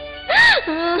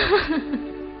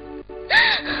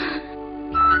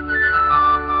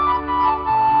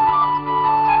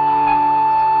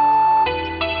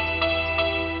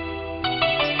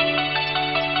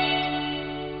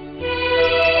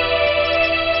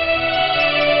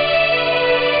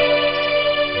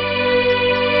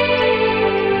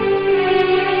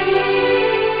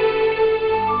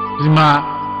बिमा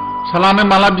फिसालानो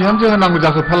माला बिहामजो होनांगौ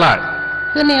जाखो फालाय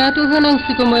होनायाथ'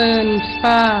 होनांसिगौमोन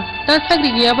बिफा दा साख्रि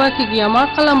गैया बाख्रि गैया मा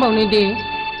खालामबावनो दे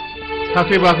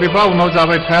साख्रि बाख्रिफ्रा उनाव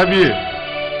जाबाय थाया बियो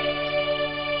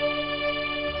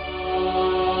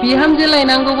बिहामजो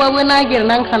लायनांगौबाबो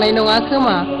नागिरनांखानाय नङा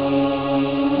खोमा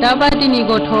दा बादिनि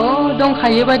गथ'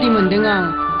 दंखायो बादि मोनदों आं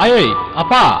आयै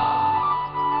आफा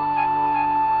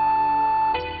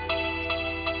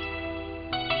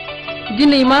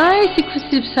दिनै मा एसे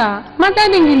खुसि फिसा मा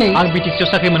जादों दिनै आं बिटिसिआव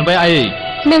साख्रि मोनबाय आयै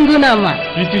नंगौ नामा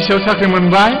बिटिसिआव साख्रि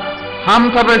मोनबाय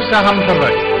हामथारबाय फिसा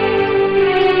हामथारबाय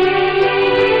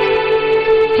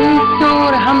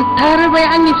इसोर हामथारबाय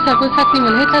आंनि फिसाखौ साख्रि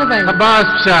मोनहोथारबाय बास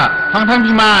फिसा थां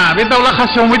बिमा बे दाउला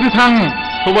खासियाव मैदो थां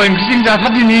सबाय ओंख्रिजों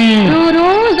जाथारदिनि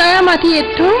र' जाया माथो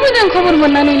एथ' मोजां खबर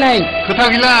मोननानैलाय खोथा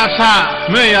गैला फिसा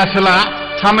नै आसोला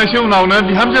साननैसो उनावनो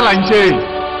बिहामजो लायनोसै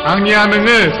आंनिया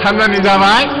नोङो सानजानि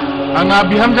जाबाय आंहा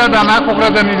बिहामजो दाना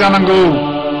क'क्राझारनि जानांगौ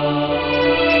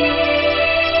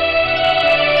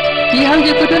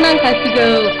बिहामजोखौथ' नांखासिगौ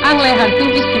आंलाय हारसिं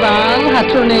बेसेबां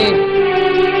हाथ्र'नो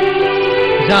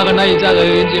जागोन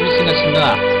जेबो सिन्था सिन्था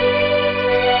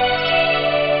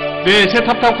दे एसे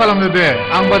थाब खालामदो दे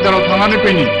आं बाजाराव थांनानै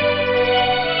फैनि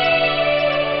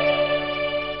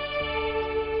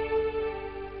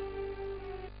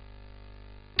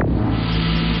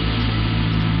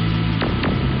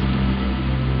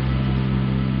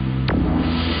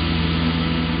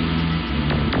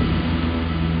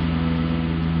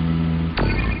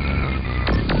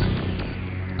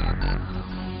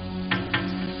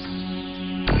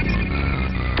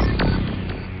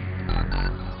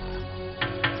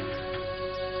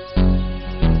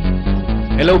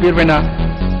हेलौ बिरबायना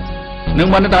नों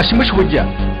मानो दासिमबो सफैदिया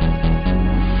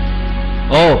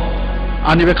औ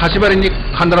आंनि बे खासिबारिनि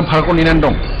खान्दाराम पार्कआव नेनानै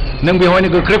दं नों बेवहायनो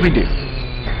गोख्रै फैदो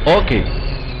अके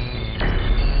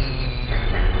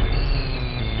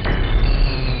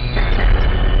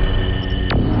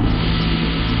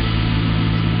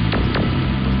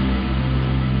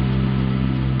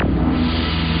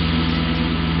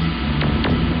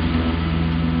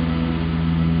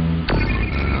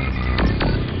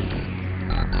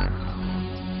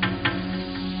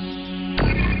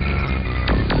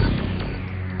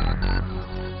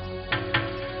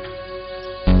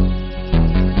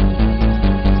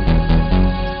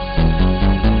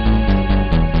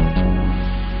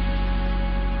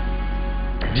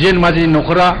जेन माजिनि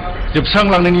न'खरा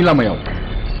जोबस्रांलांनायनि लामायाव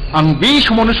आं बे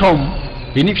समावनो सम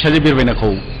बिनि फिसाजो बिरबायनाखौ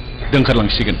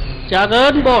दोनखारलांसिगोन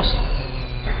जागोन बस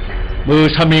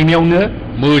मोसा मेंनायावनो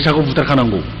मोसाखौ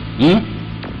बुथारखानांगौ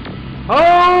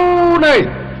नै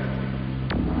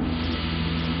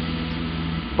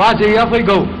बाजैया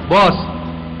फैगौ बस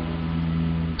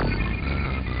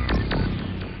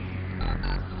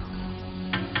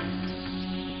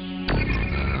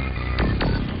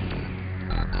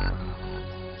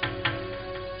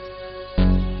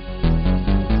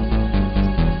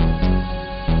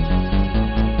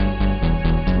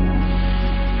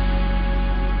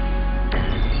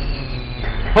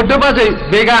हरदो बाजै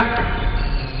बेगा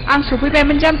आं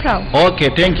सफैबायमोन जामफ्राव अके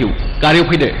थेंक इउ गारियाव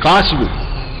फैदो गासिबो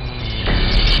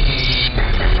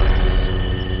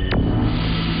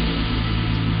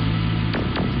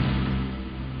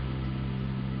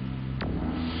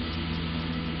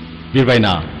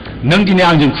बिरबायना नों दिनै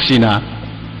आंजों खुसि ना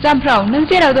जामफ्राव नों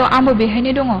जेराव दं आंबो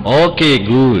बेहायनो दङ okay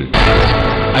good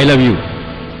I love you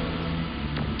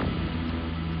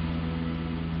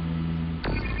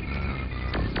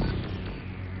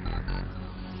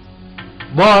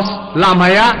बस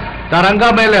लामाया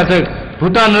दारांगा मेलाजों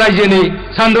भुटान रायजोनि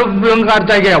सानदुंगार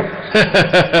जायगायाव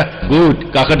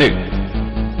गुड गाखोदो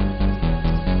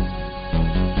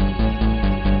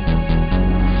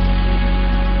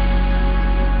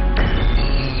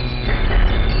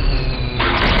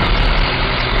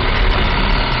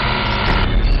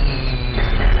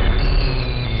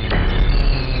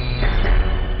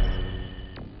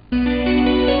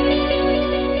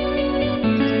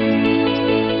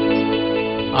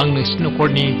आं नोंसिनि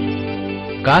न'खरनि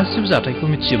गासिबो जाथायखौ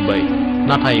मिथिजोब्बाय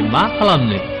नाथाय मा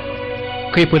खालामनो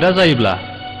खैफोदा जायोब्ला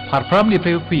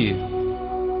फारफ्रामनिफ्रायबो फैयो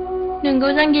नंगौ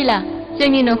जांगिला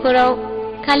जोंनि न'खराव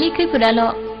खालि खैफोदाल'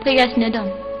 फैगासिनो दं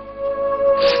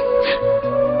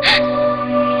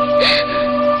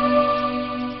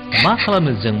मा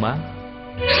खालामनो जों मा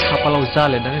खाफालाव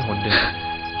जालायनानै हरदों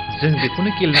जों बेखौनो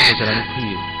गेलेनांगौ जानानै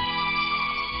फैयो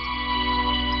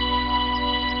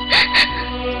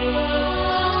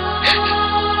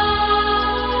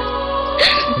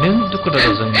नों दुखु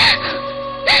दाजा जों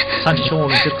सानसे समाव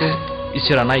नोंसोरखौ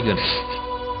इसोरा नायगोन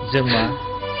जों मा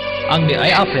आंनि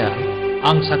आइ आफाया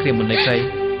आं साख्रि मोननायखाय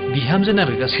बिहामजो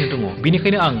नागिरगासिनो दङ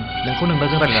बेनिखायनो आं नोंखौ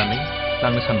नोंदाजों रायज्लायनानै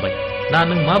लांनो सानबाय ना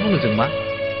नों मा बुङो जों मा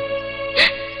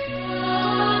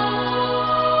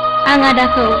आं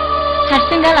आदाखौ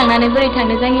हारसिं गालांनानै बोरै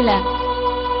थांनो जांगिला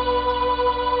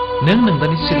नों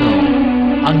नोंदानि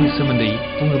सिगाङाव आंनि सोमोन्दै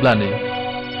बुङोब्लानो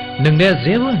नोंदाया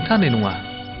जेबो हेंथा होनाय नङा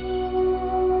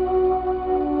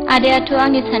आदायाथ'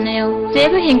 आंनि साननायाव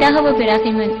जेबो हेंथा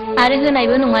होबोफेराखैमोन आरो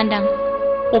होनायबो नङादां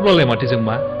अब्लालाय माथो जों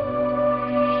मा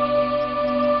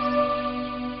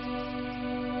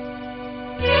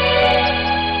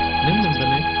नों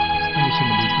नोंदानो आंनि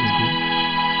सोमोन्दै बुंदो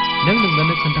नों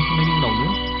नोंदानो खोन्थाखांनायनि उनावनो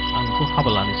आं नोंखौ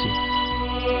हाबा लानोसै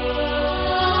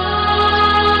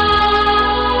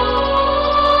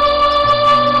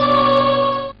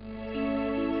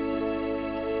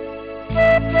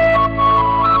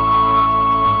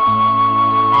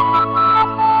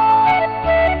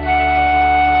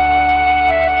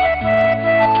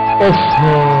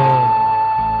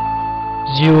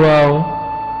जिउआव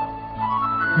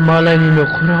मालायनि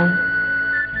न'खराव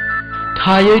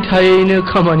थायै थायैनो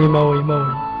खामानि मावै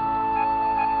मावै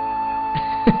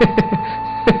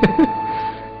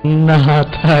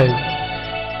नाथाय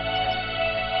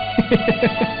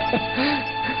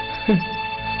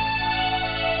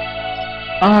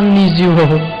आंनि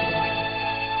जिउआव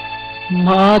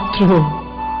मात्र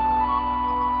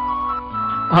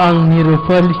आंनि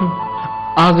रुपालि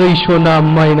आगै सना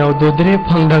माइनाव दद्रे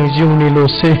फांदां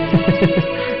जिउनिल'सै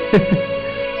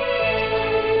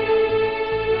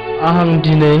आं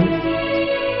दिनै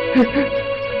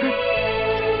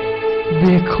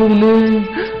बेखौनो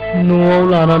न'आव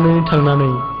लानानै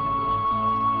थांनानै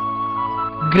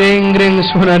ग्रें ग्रें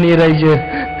सनानि रायजो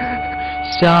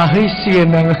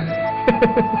जाहैसिगोन आं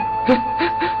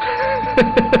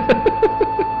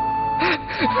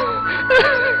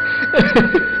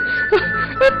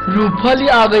रुपालि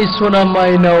आगै सना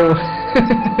माइनाव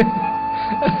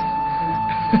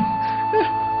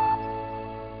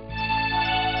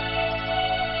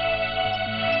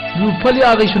रुपालि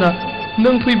आगै सना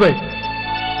नों फैबाय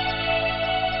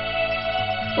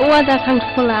आदा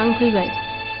खांख्रिखला आं फैबाय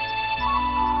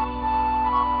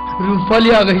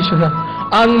रुपालि आगै सना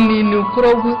आंनि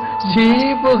न'खरावबो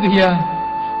जेबो गैया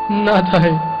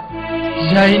नाथाय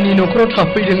जायनि न'खराव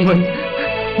थाफैदोंमोन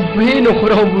बे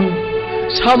न'खरावबो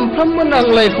सामफ्रामबो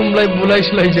नांलाय खमलाय बुलाय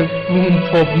सोलायजों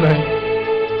बुंफबनाय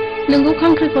नोंगौ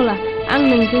खांख्रिखला आं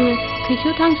नोंजोंनो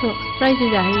थैस' थांस' रायजो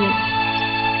जाहैगोन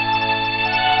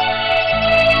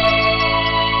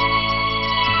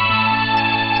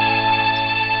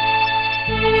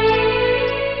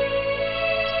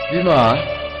बिमा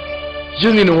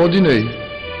जोंनि न'आव दिनै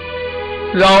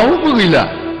रावबो गैला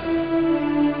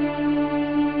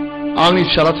आंनि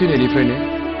फिसाला थैनायनिफ्रायनो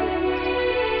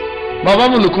माबा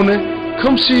मुलुगखौनो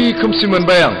खोमसि खोमसि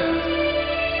मोनबाय आं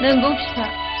नोंगौ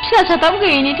फिसा साथाम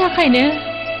गैयैनि थाखायनो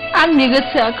आंनि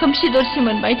गोसोआ खोमसि दरसि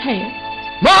मोनबाय थायो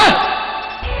मा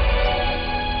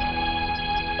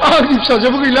आंनि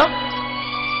फिसाजोबो गैला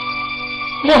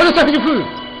बहाय थांजोबखो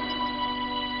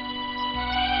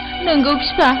नोंगौ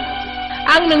फिफा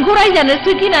आं नोंखौ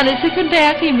रायजानोसो गिनानैसो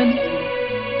खोन्थायाखैमोन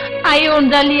आइ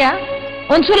अनजालिया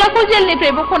अनसुलाखौ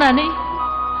जेलनिफ्राय बख'नानै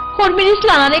कर्ट मेरिज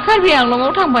लानानै कार्बि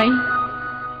आंलंआव थांबाय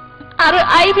आरो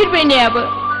आइ बिरबायनायाबो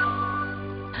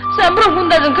सामफ्राम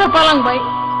गुन्दाजों खारफालांबाय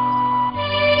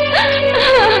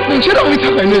नोंसोर आंनि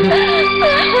थाखायनो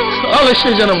आलाय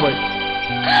सिलाय जानांबाय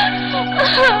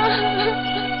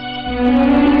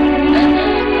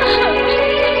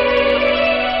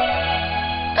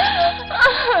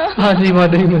आदै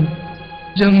मादैमोन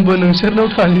जोंबो नोंसोरनाव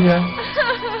थालिया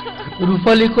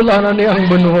रुपालिखौ लानानै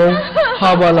आंबो न'आव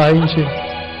हाबा लाहैनोसै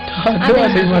थादो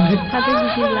आदै मादै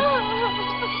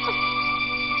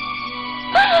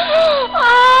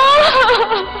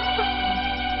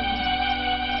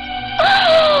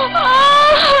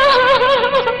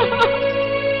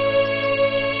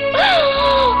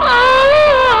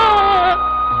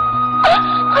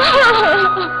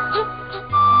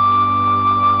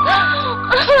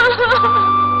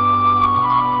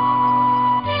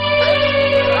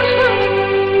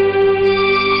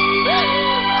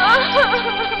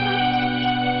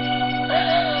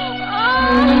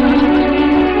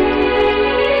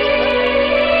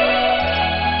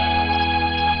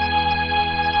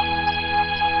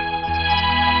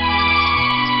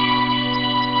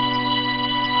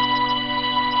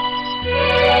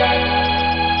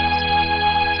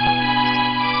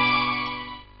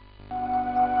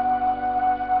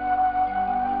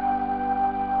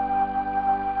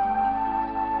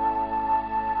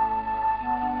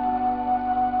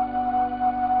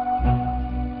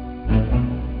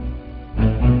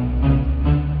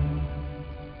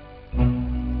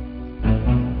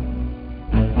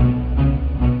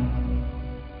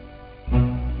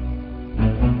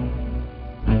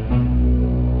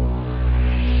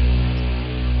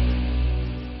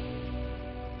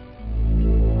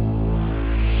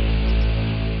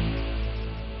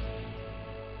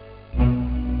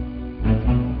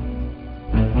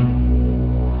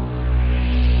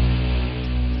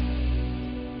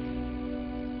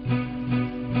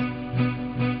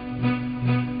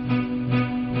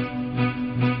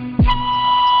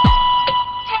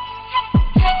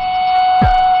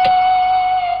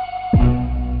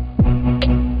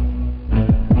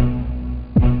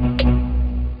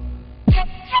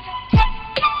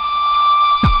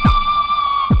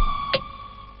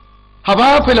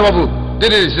हाबाब फैला बाबु दे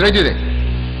दे जिरायदो दे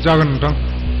जागोन नोंथां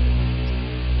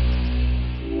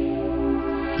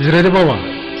जिरायदो बाबा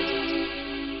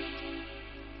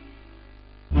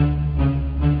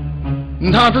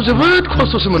नोंथाङाथ' जोबोद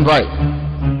खस्थ'सो मोनबाय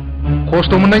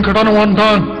खस्थ' मोननायनि खोथा नङा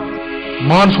नोंथां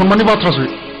मान सन्माननि बाथ्रासो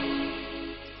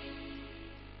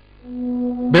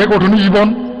बे गथ'नि जिबन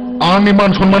आंनि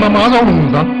मान सन्माना मा जावनो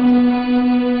नोंथां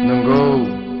नंगौ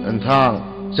नोंथां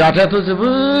जाथायाथ'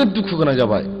 जोबोद दुखु गोनां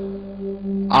जाबाय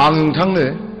आं नोंथांनो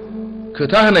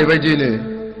खोथा होनाय बायदियैनो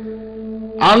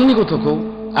आंनि गथ'खौ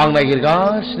आं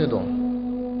नागिरगासिनो दं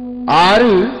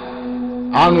आरो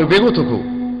आङो बे गथ'खौ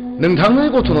नोंथांनि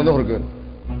गथ'नावनो हरगोन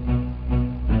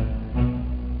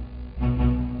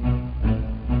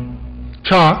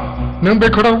फिसा नों बे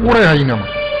खोथाखौ गनायनो हायो नामा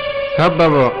हाब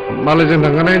बाबा मालायजों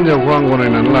थांखानाय हिनजावखौ आं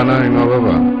गनायनानै लानो हानाय नङा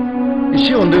बाबा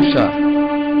एसे अनदो फिसा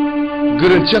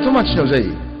गोरोन्थियाथ' मानसिनाव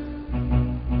जायो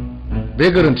बे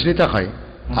गोरोन्थिनि थाखाय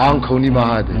आंखौ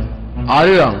निमाहा होदो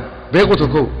आरो आं बे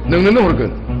गथ'खौ नोंनोनो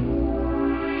हरगोन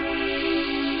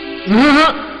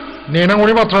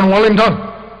नेनांगौनि बाथ्रा नङालै नोंथां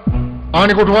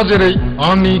आंनि गथ'आ जेरै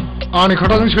आंनि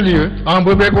खोथाजों सोलियो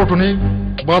आंबो बे गथ'नि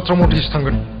बाथ्रा मथेसो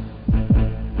थांगोन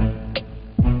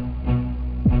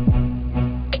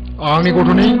आंनि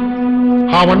गथ'नि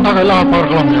हाबानि थाखाय लाहार फाहार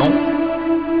खालामनायाव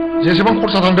जेसेबां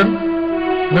खरसा थांदों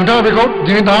नोंथाङा बेखौ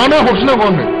दिनै दानो हरफिननांगौ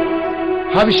आंनो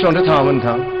हा बेसेबांथो थाङामोन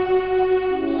नोंथां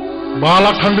 5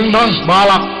 लाख थांदों नोंथां 5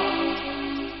 लाख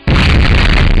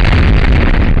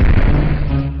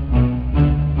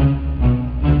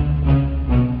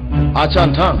आच्छा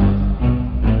नोंथां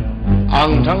आं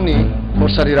नोंथांनि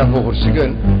खरसानि रांखौ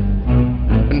हरसिगोन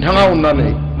नोंथाङा अननानै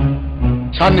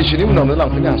साननैसोनि उनावनो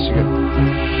लांफैनो हासिगोन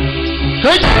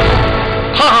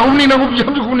हाखौ नेनांगौ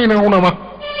बिहामजोखौ नेनांगौ नामा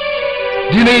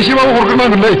दिनै एसेबाबो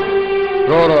हरग्रोनांगोनलै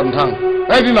र' नोंथां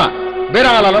ओइ बिमा बे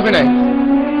राङा लाना फैनाय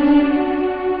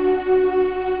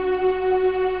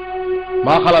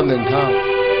मा खालामनो नोंथां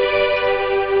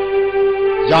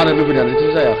जानो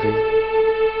लुबैनानैथ' जायाखै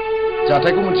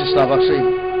जाथायखौ मोनथिस्लाबाखसै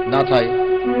नाथाय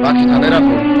बाखि थानाय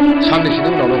रांखौ साननैसोनि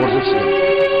उनावनो हरजोबसिगोन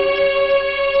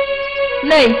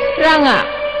नै राङा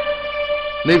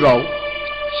नैबाव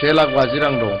 1,50,000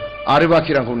 रां दं आरो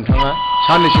बाखि रांखौ नोंथाङा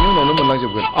साननैसोनि उनावनो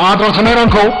मोनलांजोबगोन आद्रा थानाय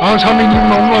रांखौ आं साननैनि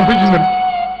उनावनो लांफैफिनगोन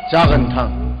जागोन नोंथां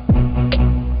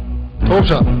थ'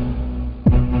 फिसा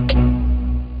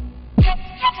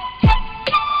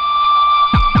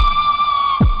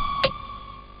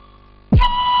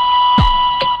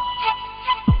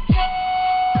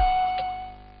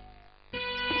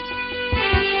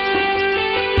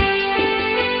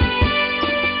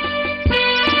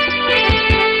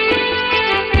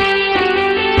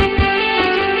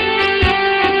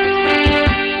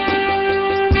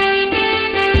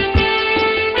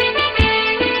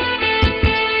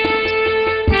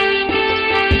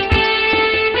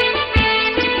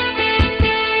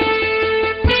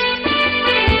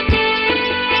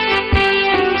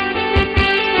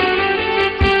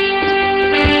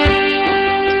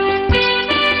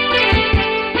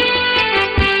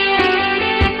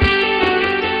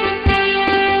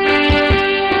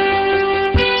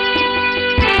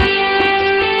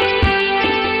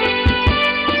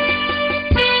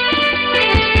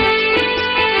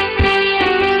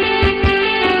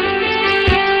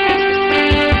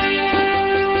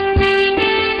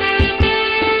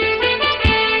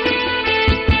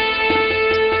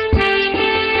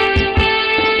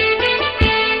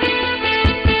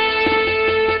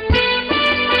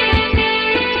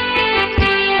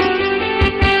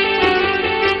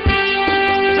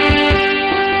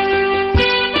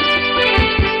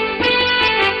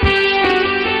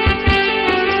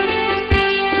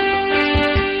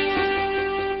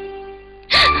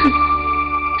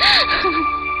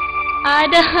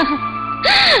Ada.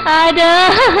 Ada.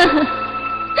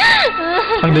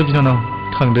 थांदो बिनानाव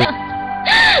थांदो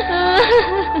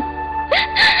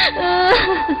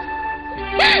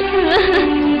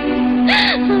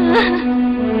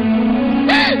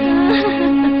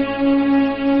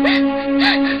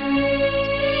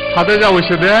थादो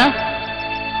जावैसो दे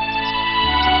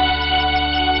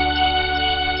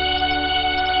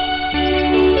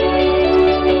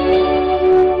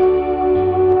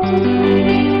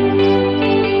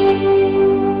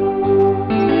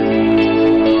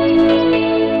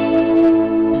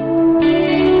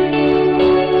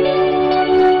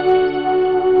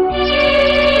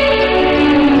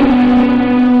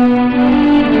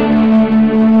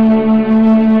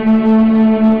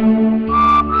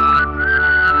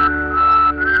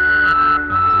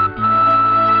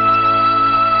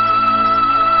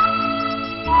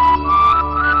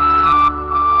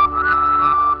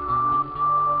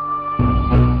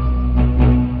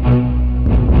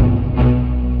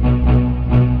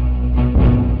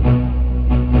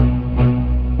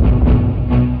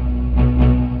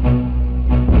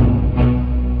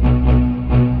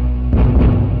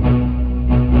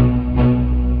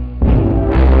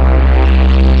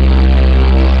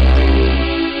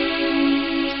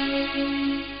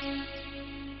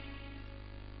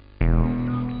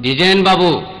दिजेन बाबु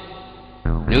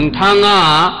नोंथाङा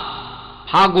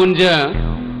फागुनजों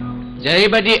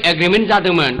जेरैबायदि एग्रीमेंट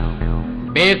जादोंमोन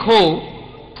बेखौ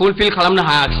फुलफिल खालामनो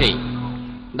हायाखै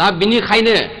दा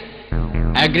बिनिखायनो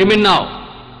एग्रीमेंटआव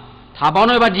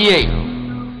थाबावनाय बादियै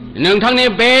नोंथांनि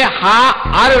बे हा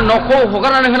आरो न'खौ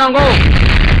हगारनानै होनांगौ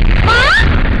मा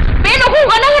बे न'खौ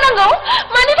हगारना होनांगौ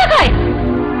मानि थाखाय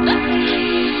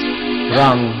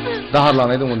रां दाहार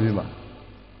लानाय दंमोन बिमा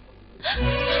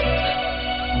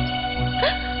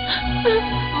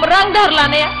रां दाहार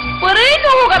लानाया बोरै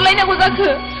न' हगारलायनांगौ जाखो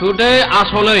सुदै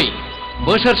आसलै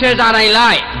बोसोरसे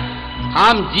जानायलाय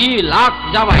 30 लाख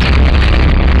जाबाय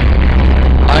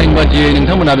आयेन बादियै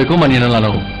नोंथांमोना बेखौ मानिना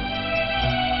लानांगौ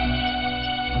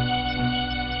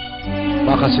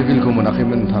माखासे बिलखौ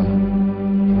मोनाखैमोन नोंथां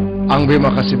आं बे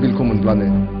माखासे बिलखौ मोनब्लानो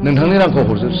नोंथांनि रांखौ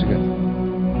हरजोबसिगोन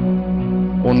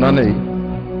अन्नानै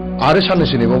आरो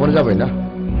साननैसो नेबावबानो जाबाय ना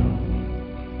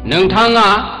नोंथाङा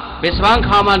बेसेबां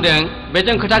खामायदों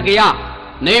बेजों खोथा गैया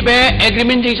नैबे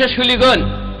एग्रीमेंटजोंसो सोलिगोन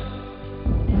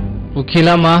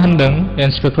उकिला मा होनदों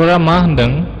इन्सपेक्टरा मा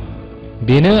होनदों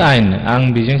बेनो आयेन आं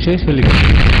बेजोंसो सोलिगोन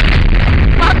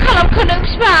मा खालामखो नों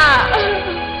बिफा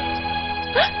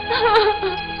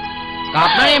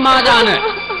गाबनाय मा जानो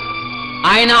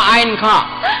आयेना आयेनखा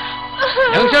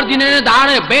नोंसोर दिनैनो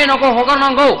दानो बे न'खौ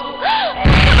हगारनांगौ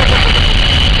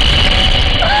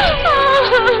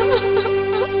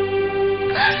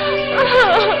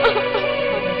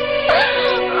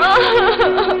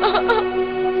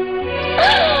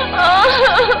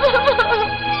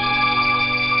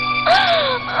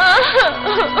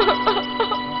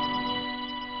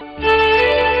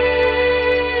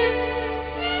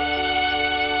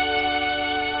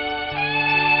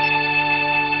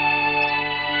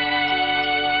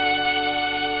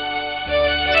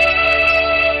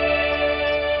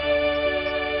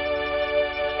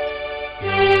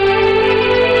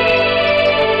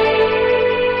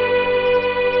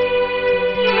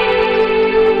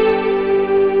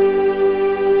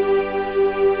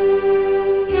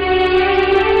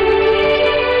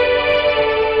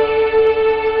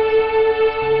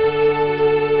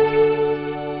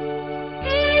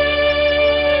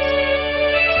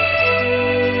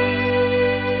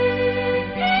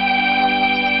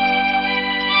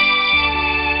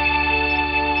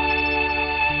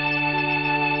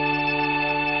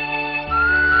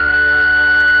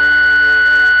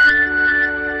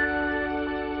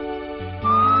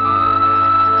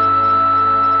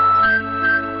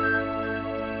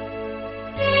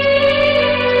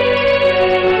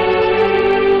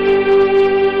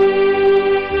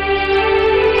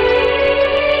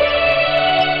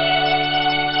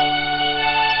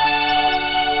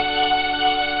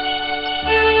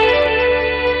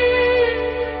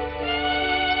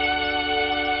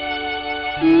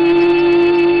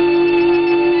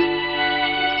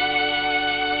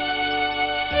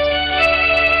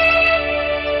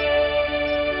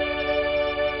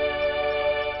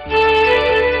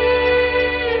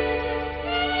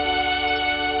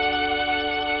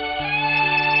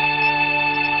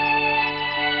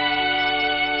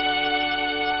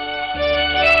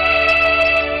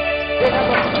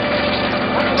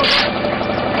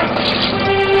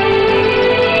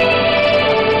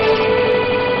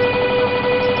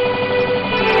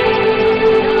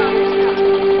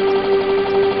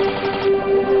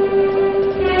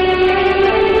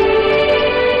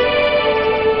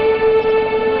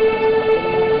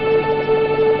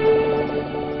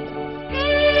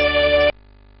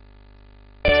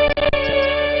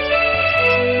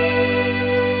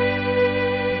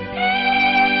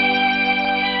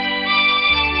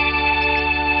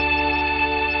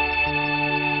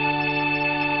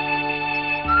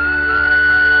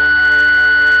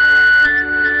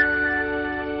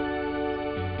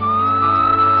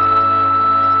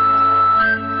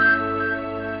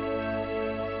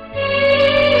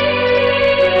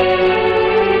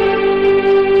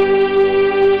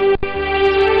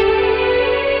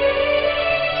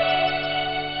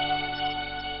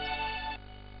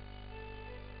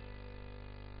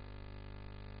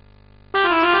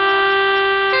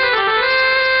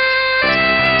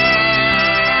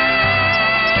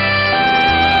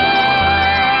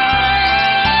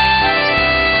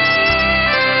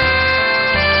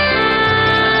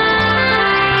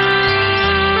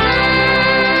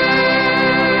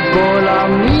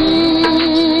Golamni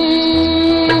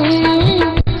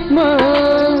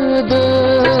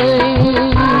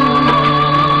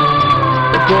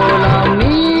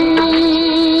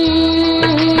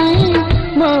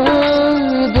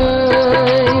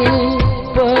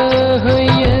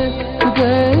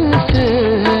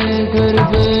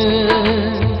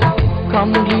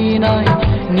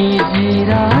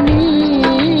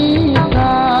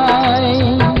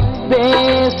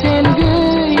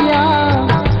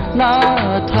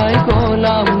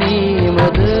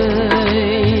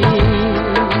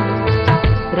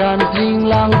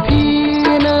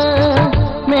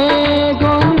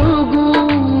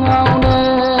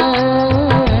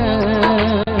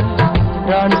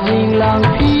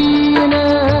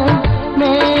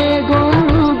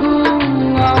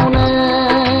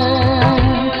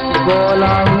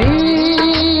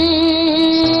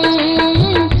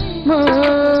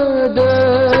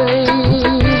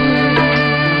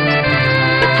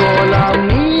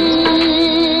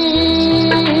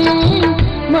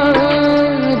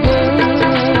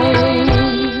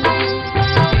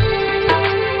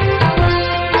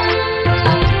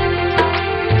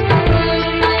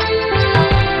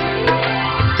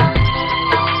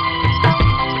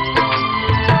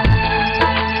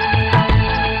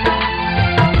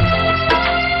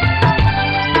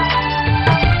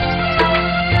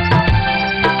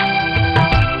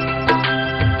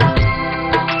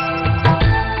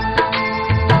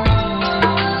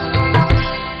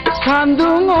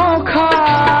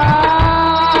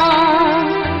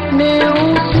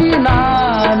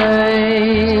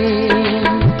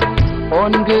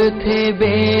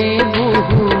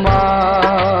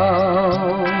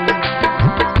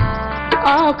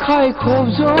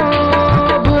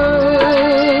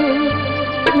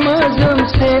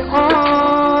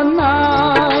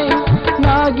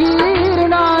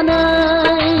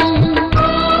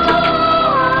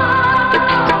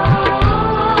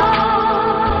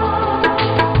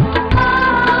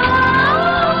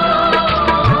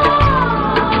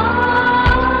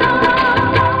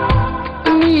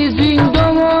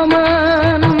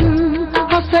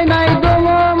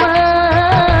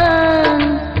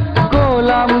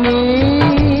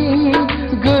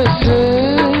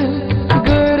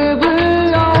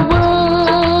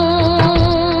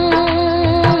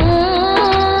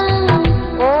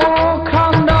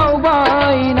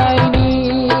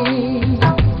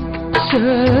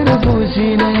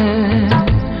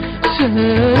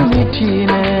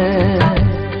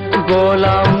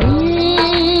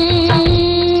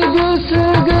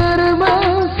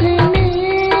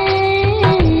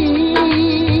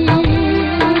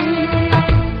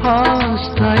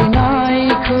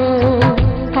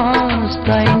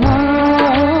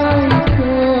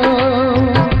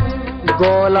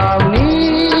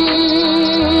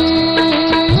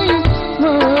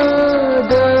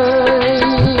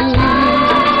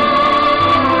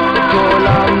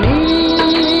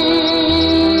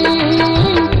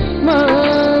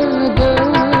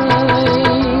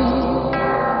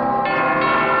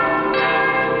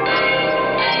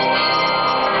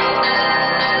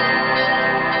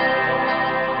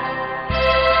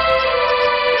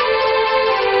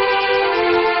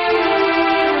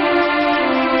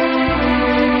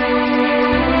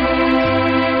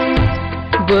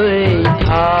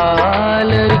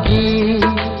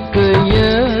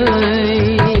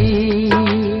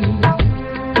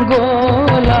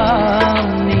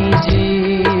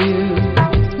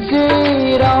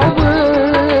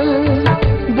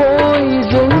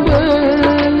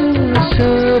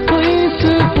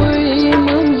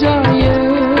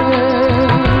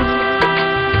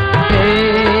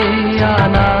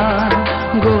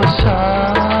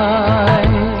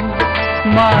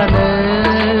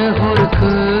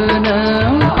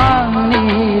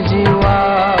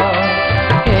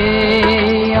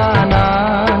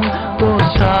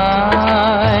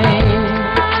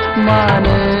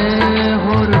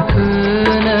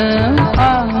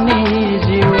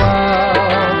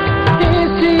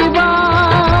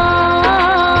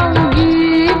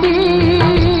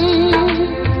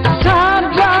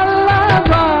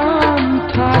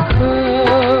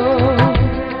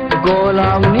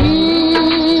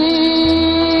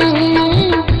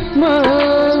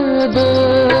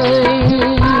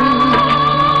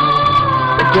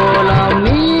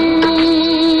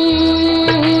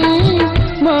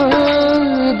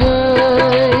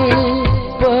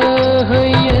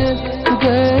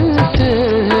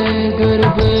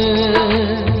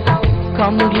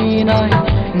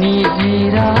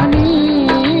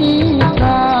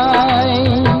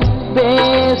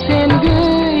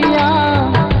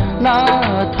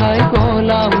Thái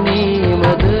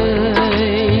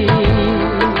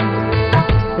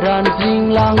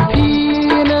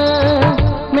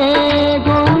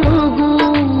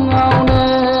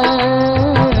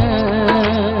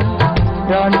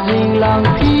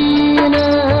थांफिनो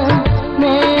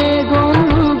मेगन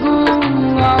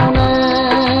रुगुङावनो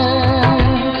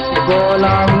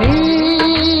गलामनि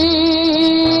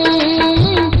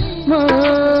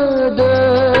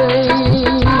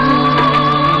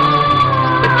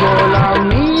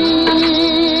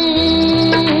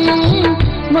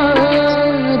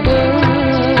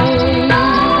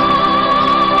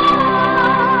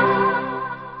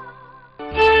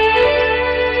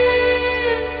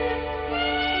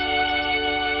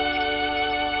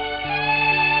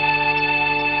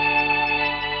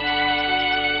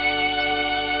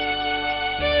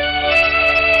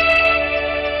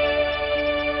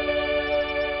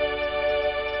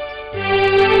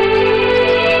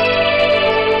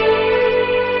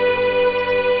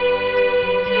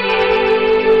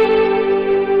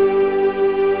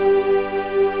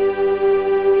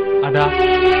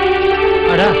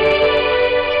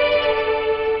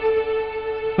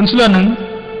ओनसोला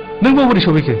नों बोरै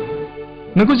सफैखो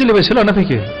नोंखौ जेलेबाय सोर लाना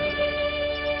फैखो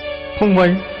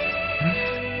फंबाय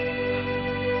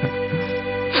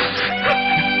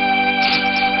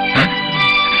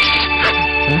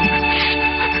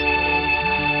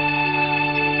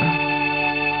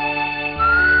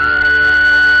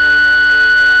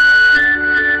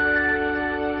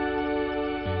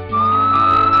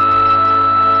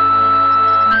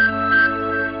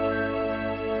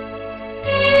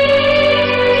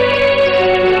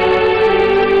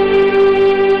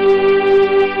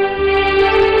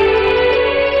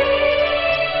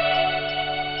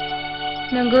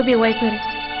बेवाइफोर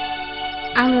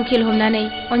आं उकिल हमनानै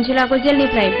अनसुलाखौ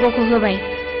जेलनिफ्राय बख'होबाय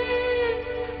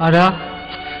आदा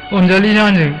अनजालि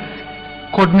आंजों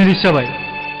कर्ट मेरिज जाबाय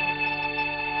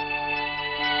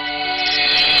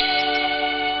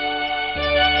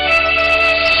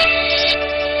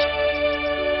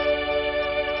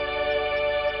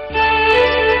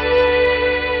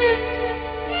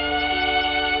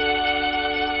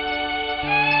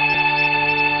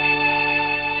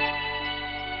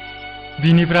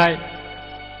बिनिफ्राय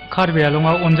कार्बि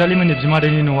आलंआव अनजालि मोननि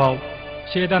बिमादैनि न'आव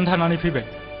 1 दान थानानै फैबाय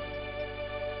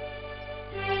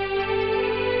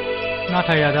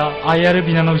नाथाय आदा आइ आरो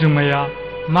बिनानाव जोमाया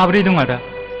माब्रै दं आदा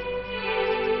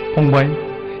फंबाय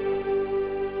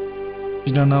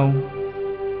बिनानाव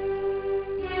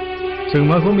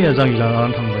जोमाखौ मैया जांगि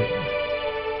लानानै थांबाय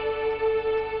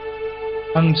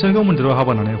आं बिसोरखौ मन्दिराव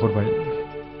हाबा होनानै हरबाय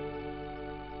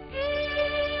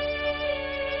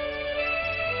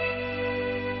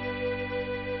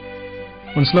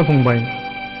अनसुला फंबाय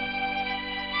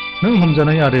नों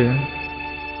हमजानाय आरो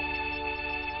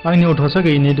आंनि अथ'सा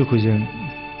गैयैनि दुखुजों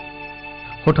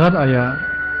हठात आइया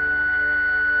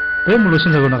बे मुलुग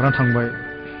संसारखौ नागारना थांबाय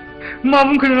मा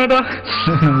बुंखो नों आदा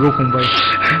नंगौ फंबाय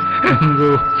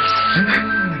नंगौ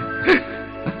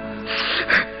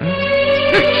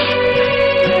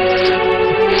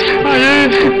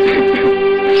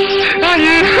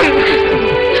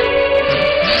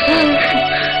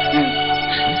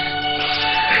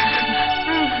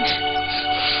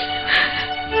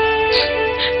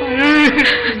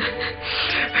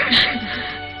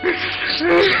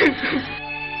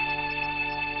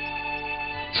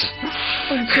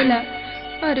अनसुला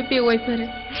आरो बेवाइफोर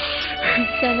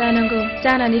जा जानांगौ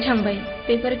जानानै थांबाय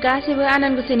बेफोर गासैबो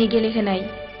आनान गसाइनि गेलेहोनाय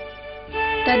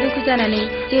दा दुखु जानानै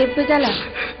जेबो जाला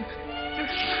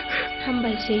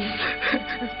हामबायसै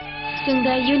जों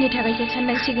दा इयुननि थाखायसो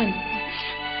साननांसिगोन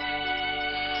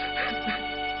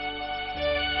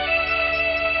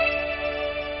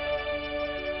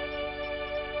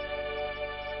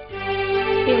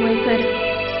बेवाइफोर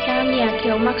दा आंनि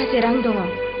आखायाव माखासे रां दङ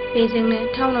बेजोंनो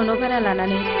टाउनाव न' भारा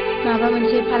लानानै माबा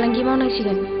मोनसे फालांगि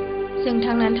मावनांसिगोन जों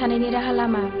थांनानै थानायनि राहा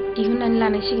लामा दिहुननानै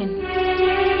लानांसिगोन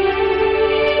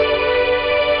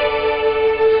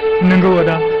नंगौ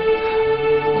आदा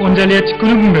अनजालिया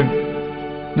थिगखौनो बुंदों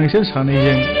नोंसोर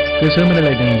सानैजों गोसो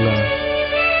मिलायलायदोंब्ला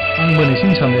आंबो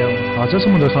नोंसिनि साननायाव हाजासे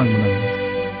मदद खालामगोन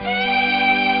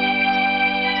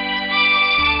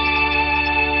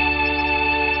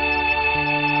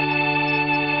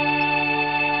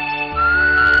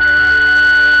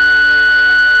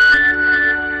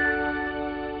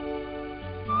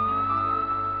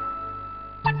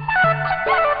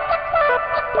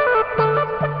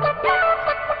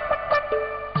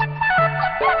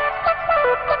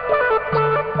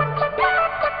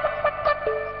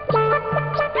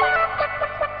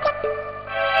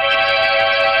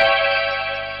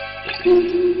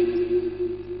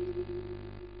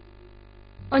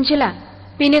अनसुला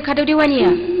बेनो खादौ देवानिया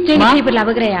जोंनि खैफोद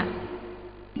लाबोग्राया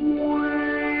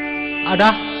आदा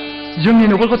जोंनि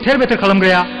न'खरखौ थेर बेथेर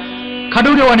खालामग्राया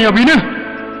खादौ देवानिया बेनो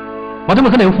माथो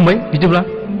मोखानायाव फंबाय बिदिब्ला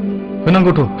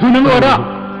होनांगौथ' होनांगौ आदा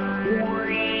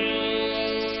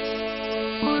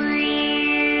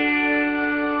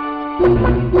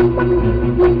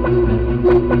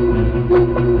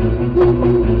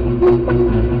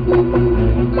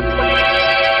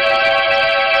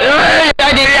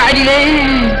Aidile,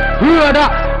 ada,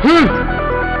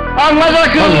 ang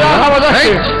mazaku,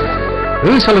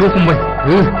 salah gua kumbai,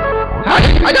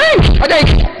 adai, mazaku,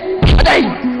 adai,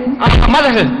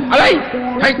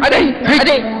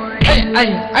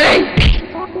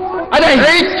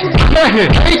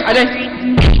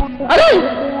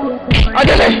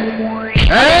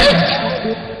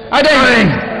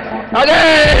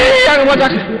 yang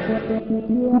mazaku.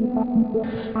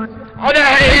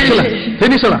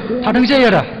 थैनिसला थाथों जायो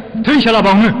आरो थैसला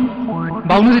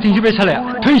बावनो जोथिंसो बे सालाया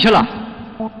थैसला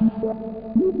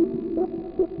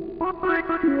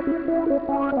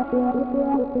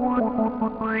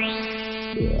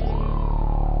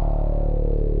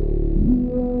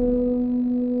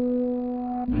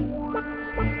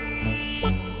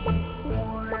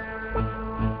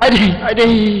आइदै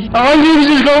आंनि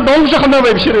बिजिरखौ दंस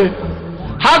खालामबाय बिसोरो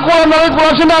हा गलामनानै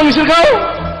गलामसो ना बिसोरखौ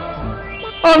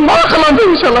आं मा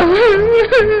खालामदों साला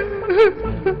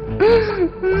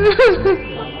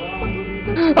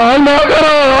आं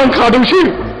नागारा आं खादोंसो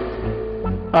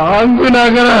आंबो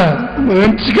नागारा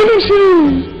मोनथिगोन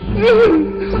नोंसोर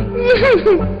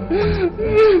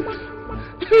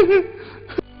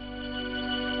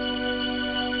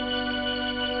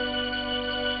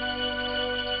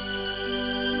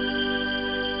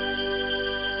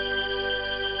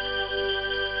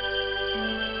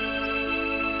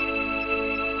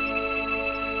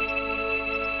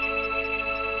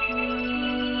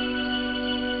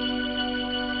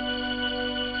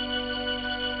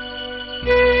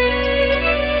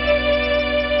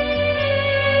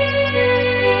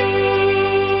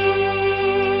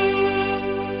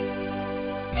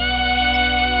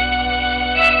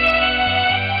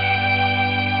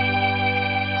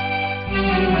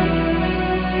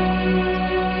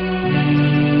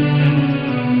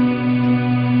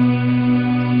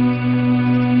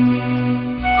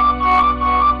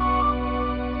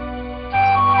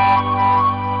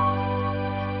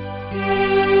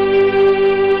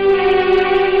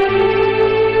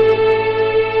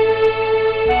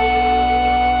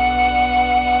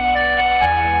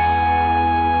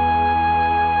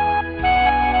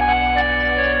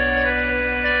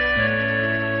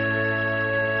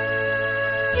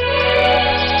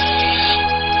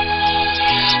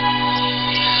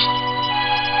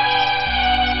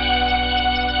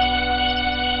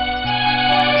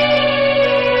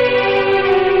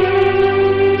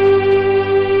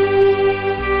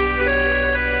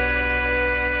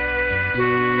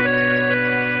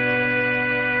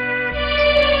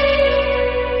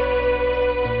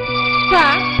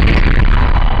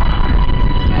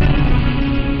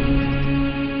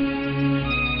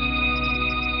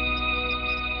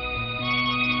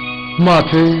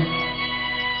माथो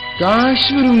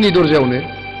गासिबो रुमनि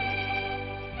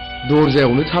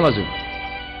दरजायावनो थालाजोब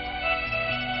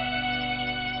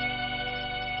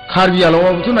कार्बि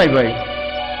आलंआबोथ' नायबाय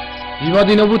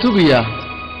बिमादैनावबोथ' गैया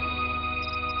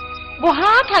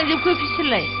बहा थांजोबखो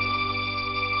बिसोरलाय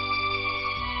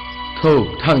थौ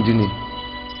थांदिनि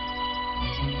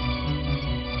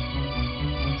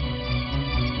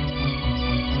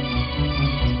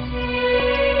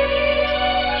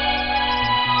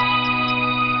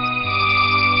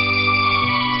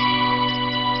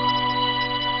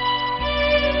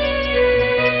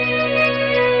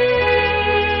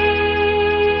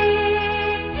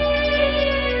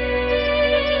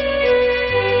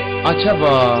आच्छा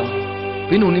बा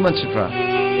बे न'नि मानसिफ्रा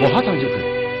बहा थांजोबखो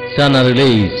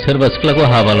जानारोलै सोरबा सिख्लाखौ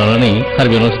हाबा लानानै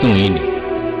कार्बि आंलंआवसो दंहैयोनो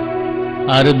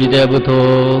आरो बिदायाबोथ'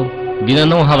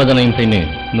 बिनानाव हाबा जानायनिफ्रायनो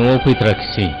न'आव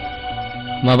फैथाराखिसै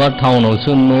माबा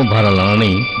टाउनावसो न' भारा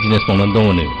लानानै बिजनेस मावनानै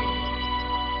दङनो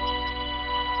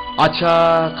आच्छा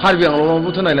कार्बि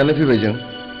आंलंआवबोथ' नायनानै फैबाय जों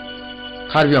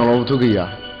कार्बि आंलंआवबोथ' गैया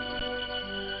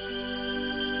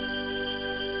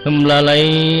होमब्लालाय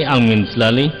आं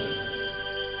मिन्थिलालै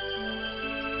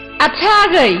आच्छा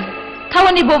आगै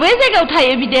टाउननि बबे जायगायाव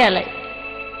थायो बिदायालाय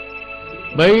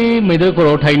बै मैदेर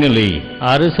खर'आव थायोनोलै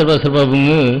आरो सोरबा सोरबा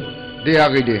बुङो दे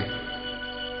आगै दे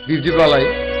बिब्दिब्लालाय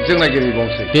जों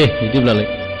नागिरहैबावसै दे बिदिब्लालाय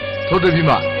थ'दो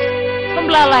बिमा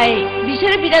होमब्लालाय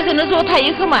बिसोरो बिदाजोंनो ज'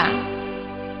 थायो खोमा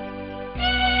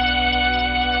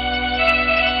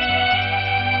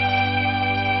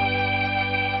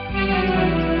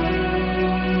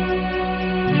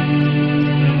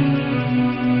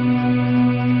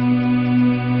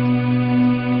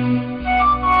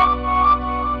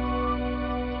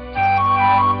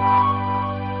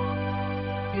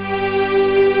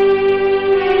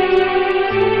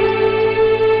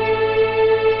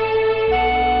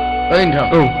ओइ नोंथां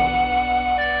औ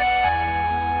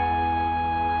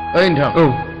ओइ नोंथां औ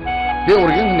बे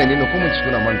अर्गें होननायनि न'खौ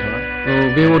मिथिगौ नामा नोंथाङा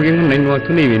औ बे अर्गें होननाय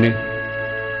न'आथ' नैबेनो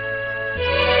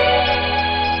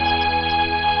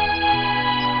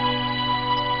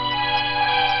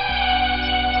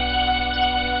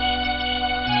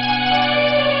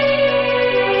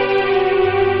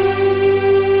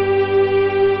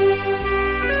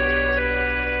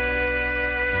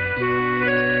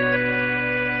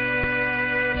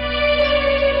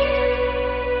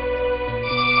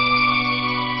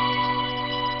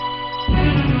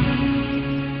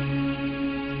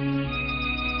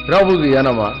रावबो गैया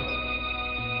नामा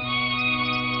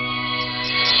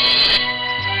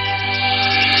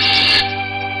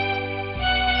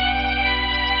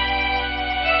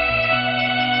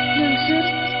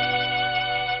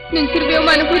नोंसोर बेयाव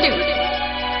मानो फैदों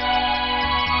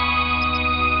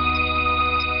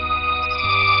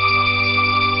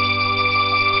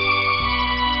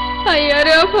आइ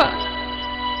आरो आफा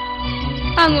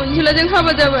आं अनसुलाजों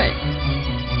हाबा जाबाय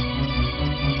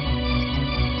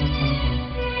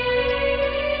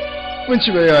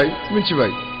मिथिबाय आइ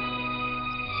मिथिबाय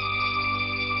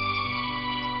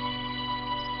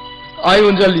आइ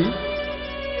अनजालि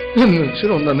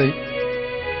नोंसोर अननानै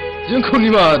जोंखौ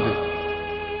निमाहा होदो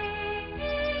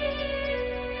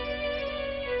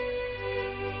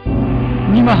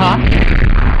निमाहा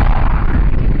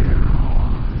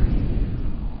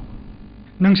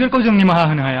नोंसोरखौ जों निमाहा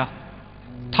होनो हाया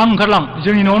थां ओंखारलां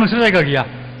जोंनि न'आव नोंसोर जायगा गैया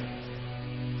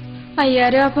आइ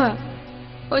आरो आफा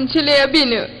अनसुलाया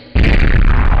बेनो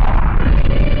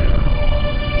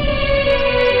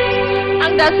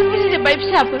आं दासो बुजिजोब्बाय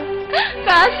फिसाफोर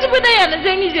गासिबो दायानो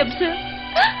जोंनि जोबसो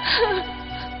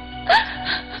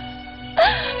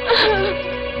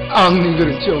आंनि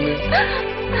गोरोन्थियावनो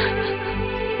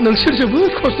नोंसोर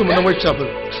जोबोद खस्थ' मोननांबाय फिसाफोर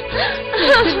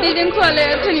नोंसोरदि जोंखौ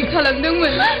आलाय-आथानि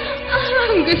खालामदोंमोन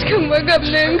आं गोसोखांबा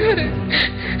गाबनो ओंखारो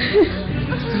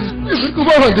बेफोरखौ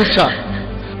बावलांदो फिसा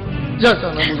जा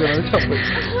जानांगौ जानानै थांबाय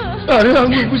आरो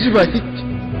आंबो बुजिबाय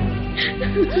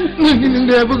नोंनि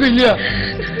नोंनायाबो गैलिया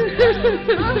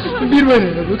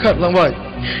बिरबायनायाबो खारलांबाय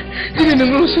दिनै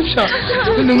नोंनोल'सै फिसा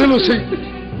नोंनोल'सै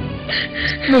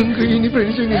नों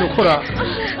गैयिनिफ्रायनो जोंनि न'खरा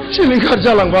सिलिंखार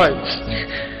जालांबाय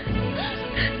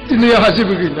दिनै आंहा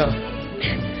जेबो गैला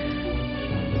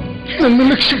नोंनो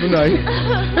लोखिमोन आइ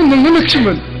नोंनो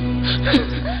लोखिमोन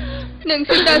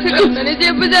नोंसोर दासो गाबनानै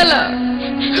जेबो जाला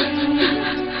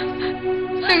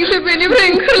नोंसोर बेनिफ्राय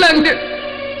ओंखारलांदो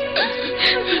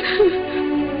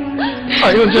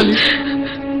आइ अनजालि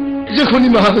जोंखौ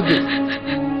निमाहा होदो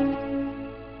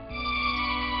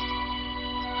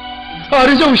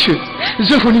आरो जौसो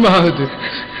जोंखौ निमाहा होदो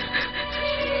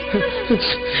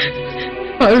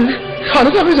आरो थानो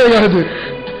थाखाय जायगा होदो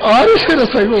आरो सोरा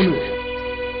थाहैबावनो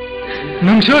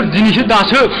नोंसोर दिनैसो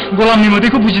दासो गलामनि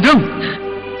मोदैखौ बुजिदों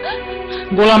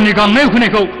गलामनि गांनाय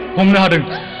उखैनायखौ हमनो हादों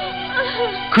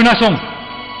खोनासं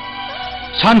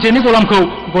सानसेनि गलामखौ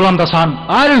गलाम दासान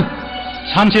आरो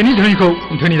सानसेनि धोनिखौ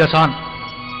धोनि दासान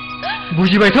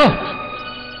बुजिबायथ'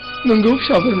 नंगौ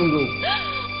फिसाफोर नंगौ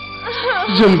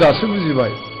जों दासो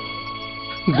बुजिबाय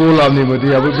गलामनि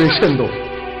मोदैयाबो बेसेन दं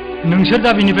नोंसोर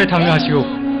दा बिनिफ्राय थांनो हासिगौ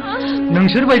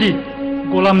नोंसोर बायदि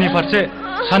गलामनि फारसे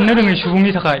साननो रोङै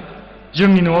सुबुंनि थाखाय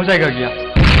जोंनि न'आव जायगा गैया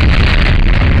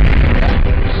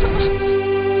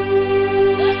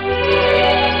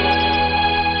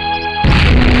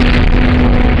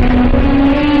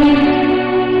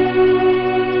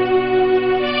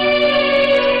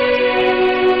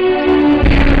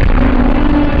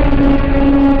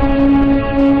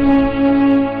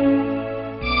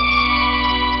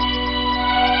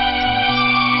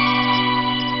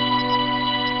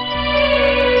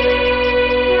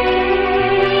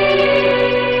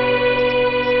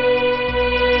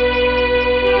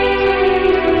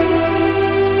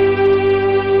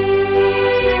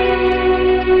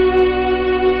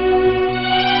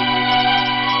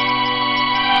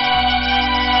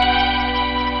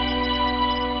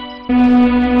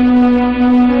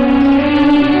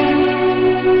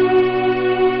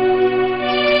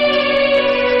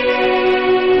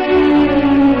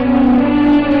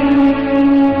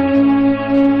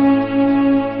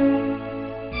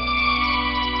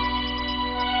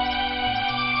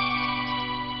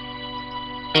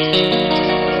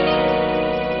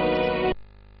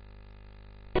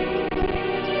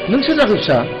नों सोर जाखो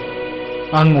फिसा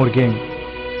आं अरगें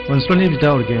अनसुलानि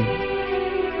बिदा अरगें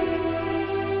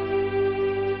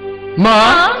मा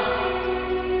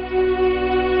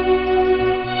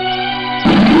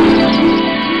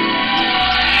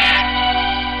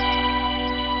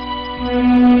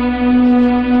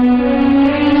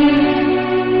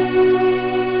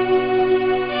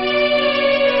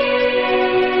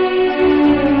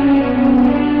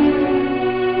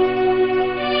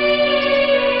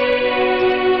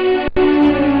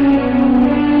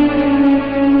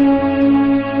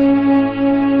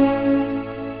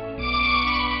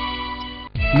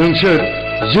नोंसोर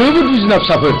जोबोद बुजिना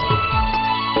फिसाफोर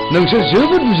नोंसोर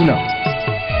जोबोद बुजिना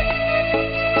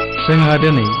जोंहा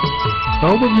दिनै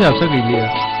रावबो बिमा बिफा गैलिया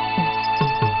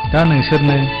दा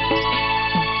नोंसोरनो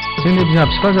जोंनि बिमा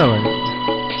बिफा जाबाय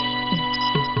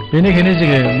बेनिखायनो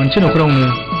जोङो मोनसे न'खरावनो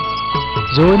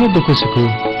ज'यैनो दुखु सुखु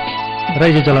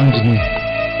रायजो जालांदिनि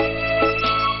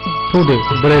थौदो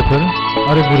बोरायफोर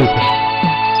आरो बुरैफोर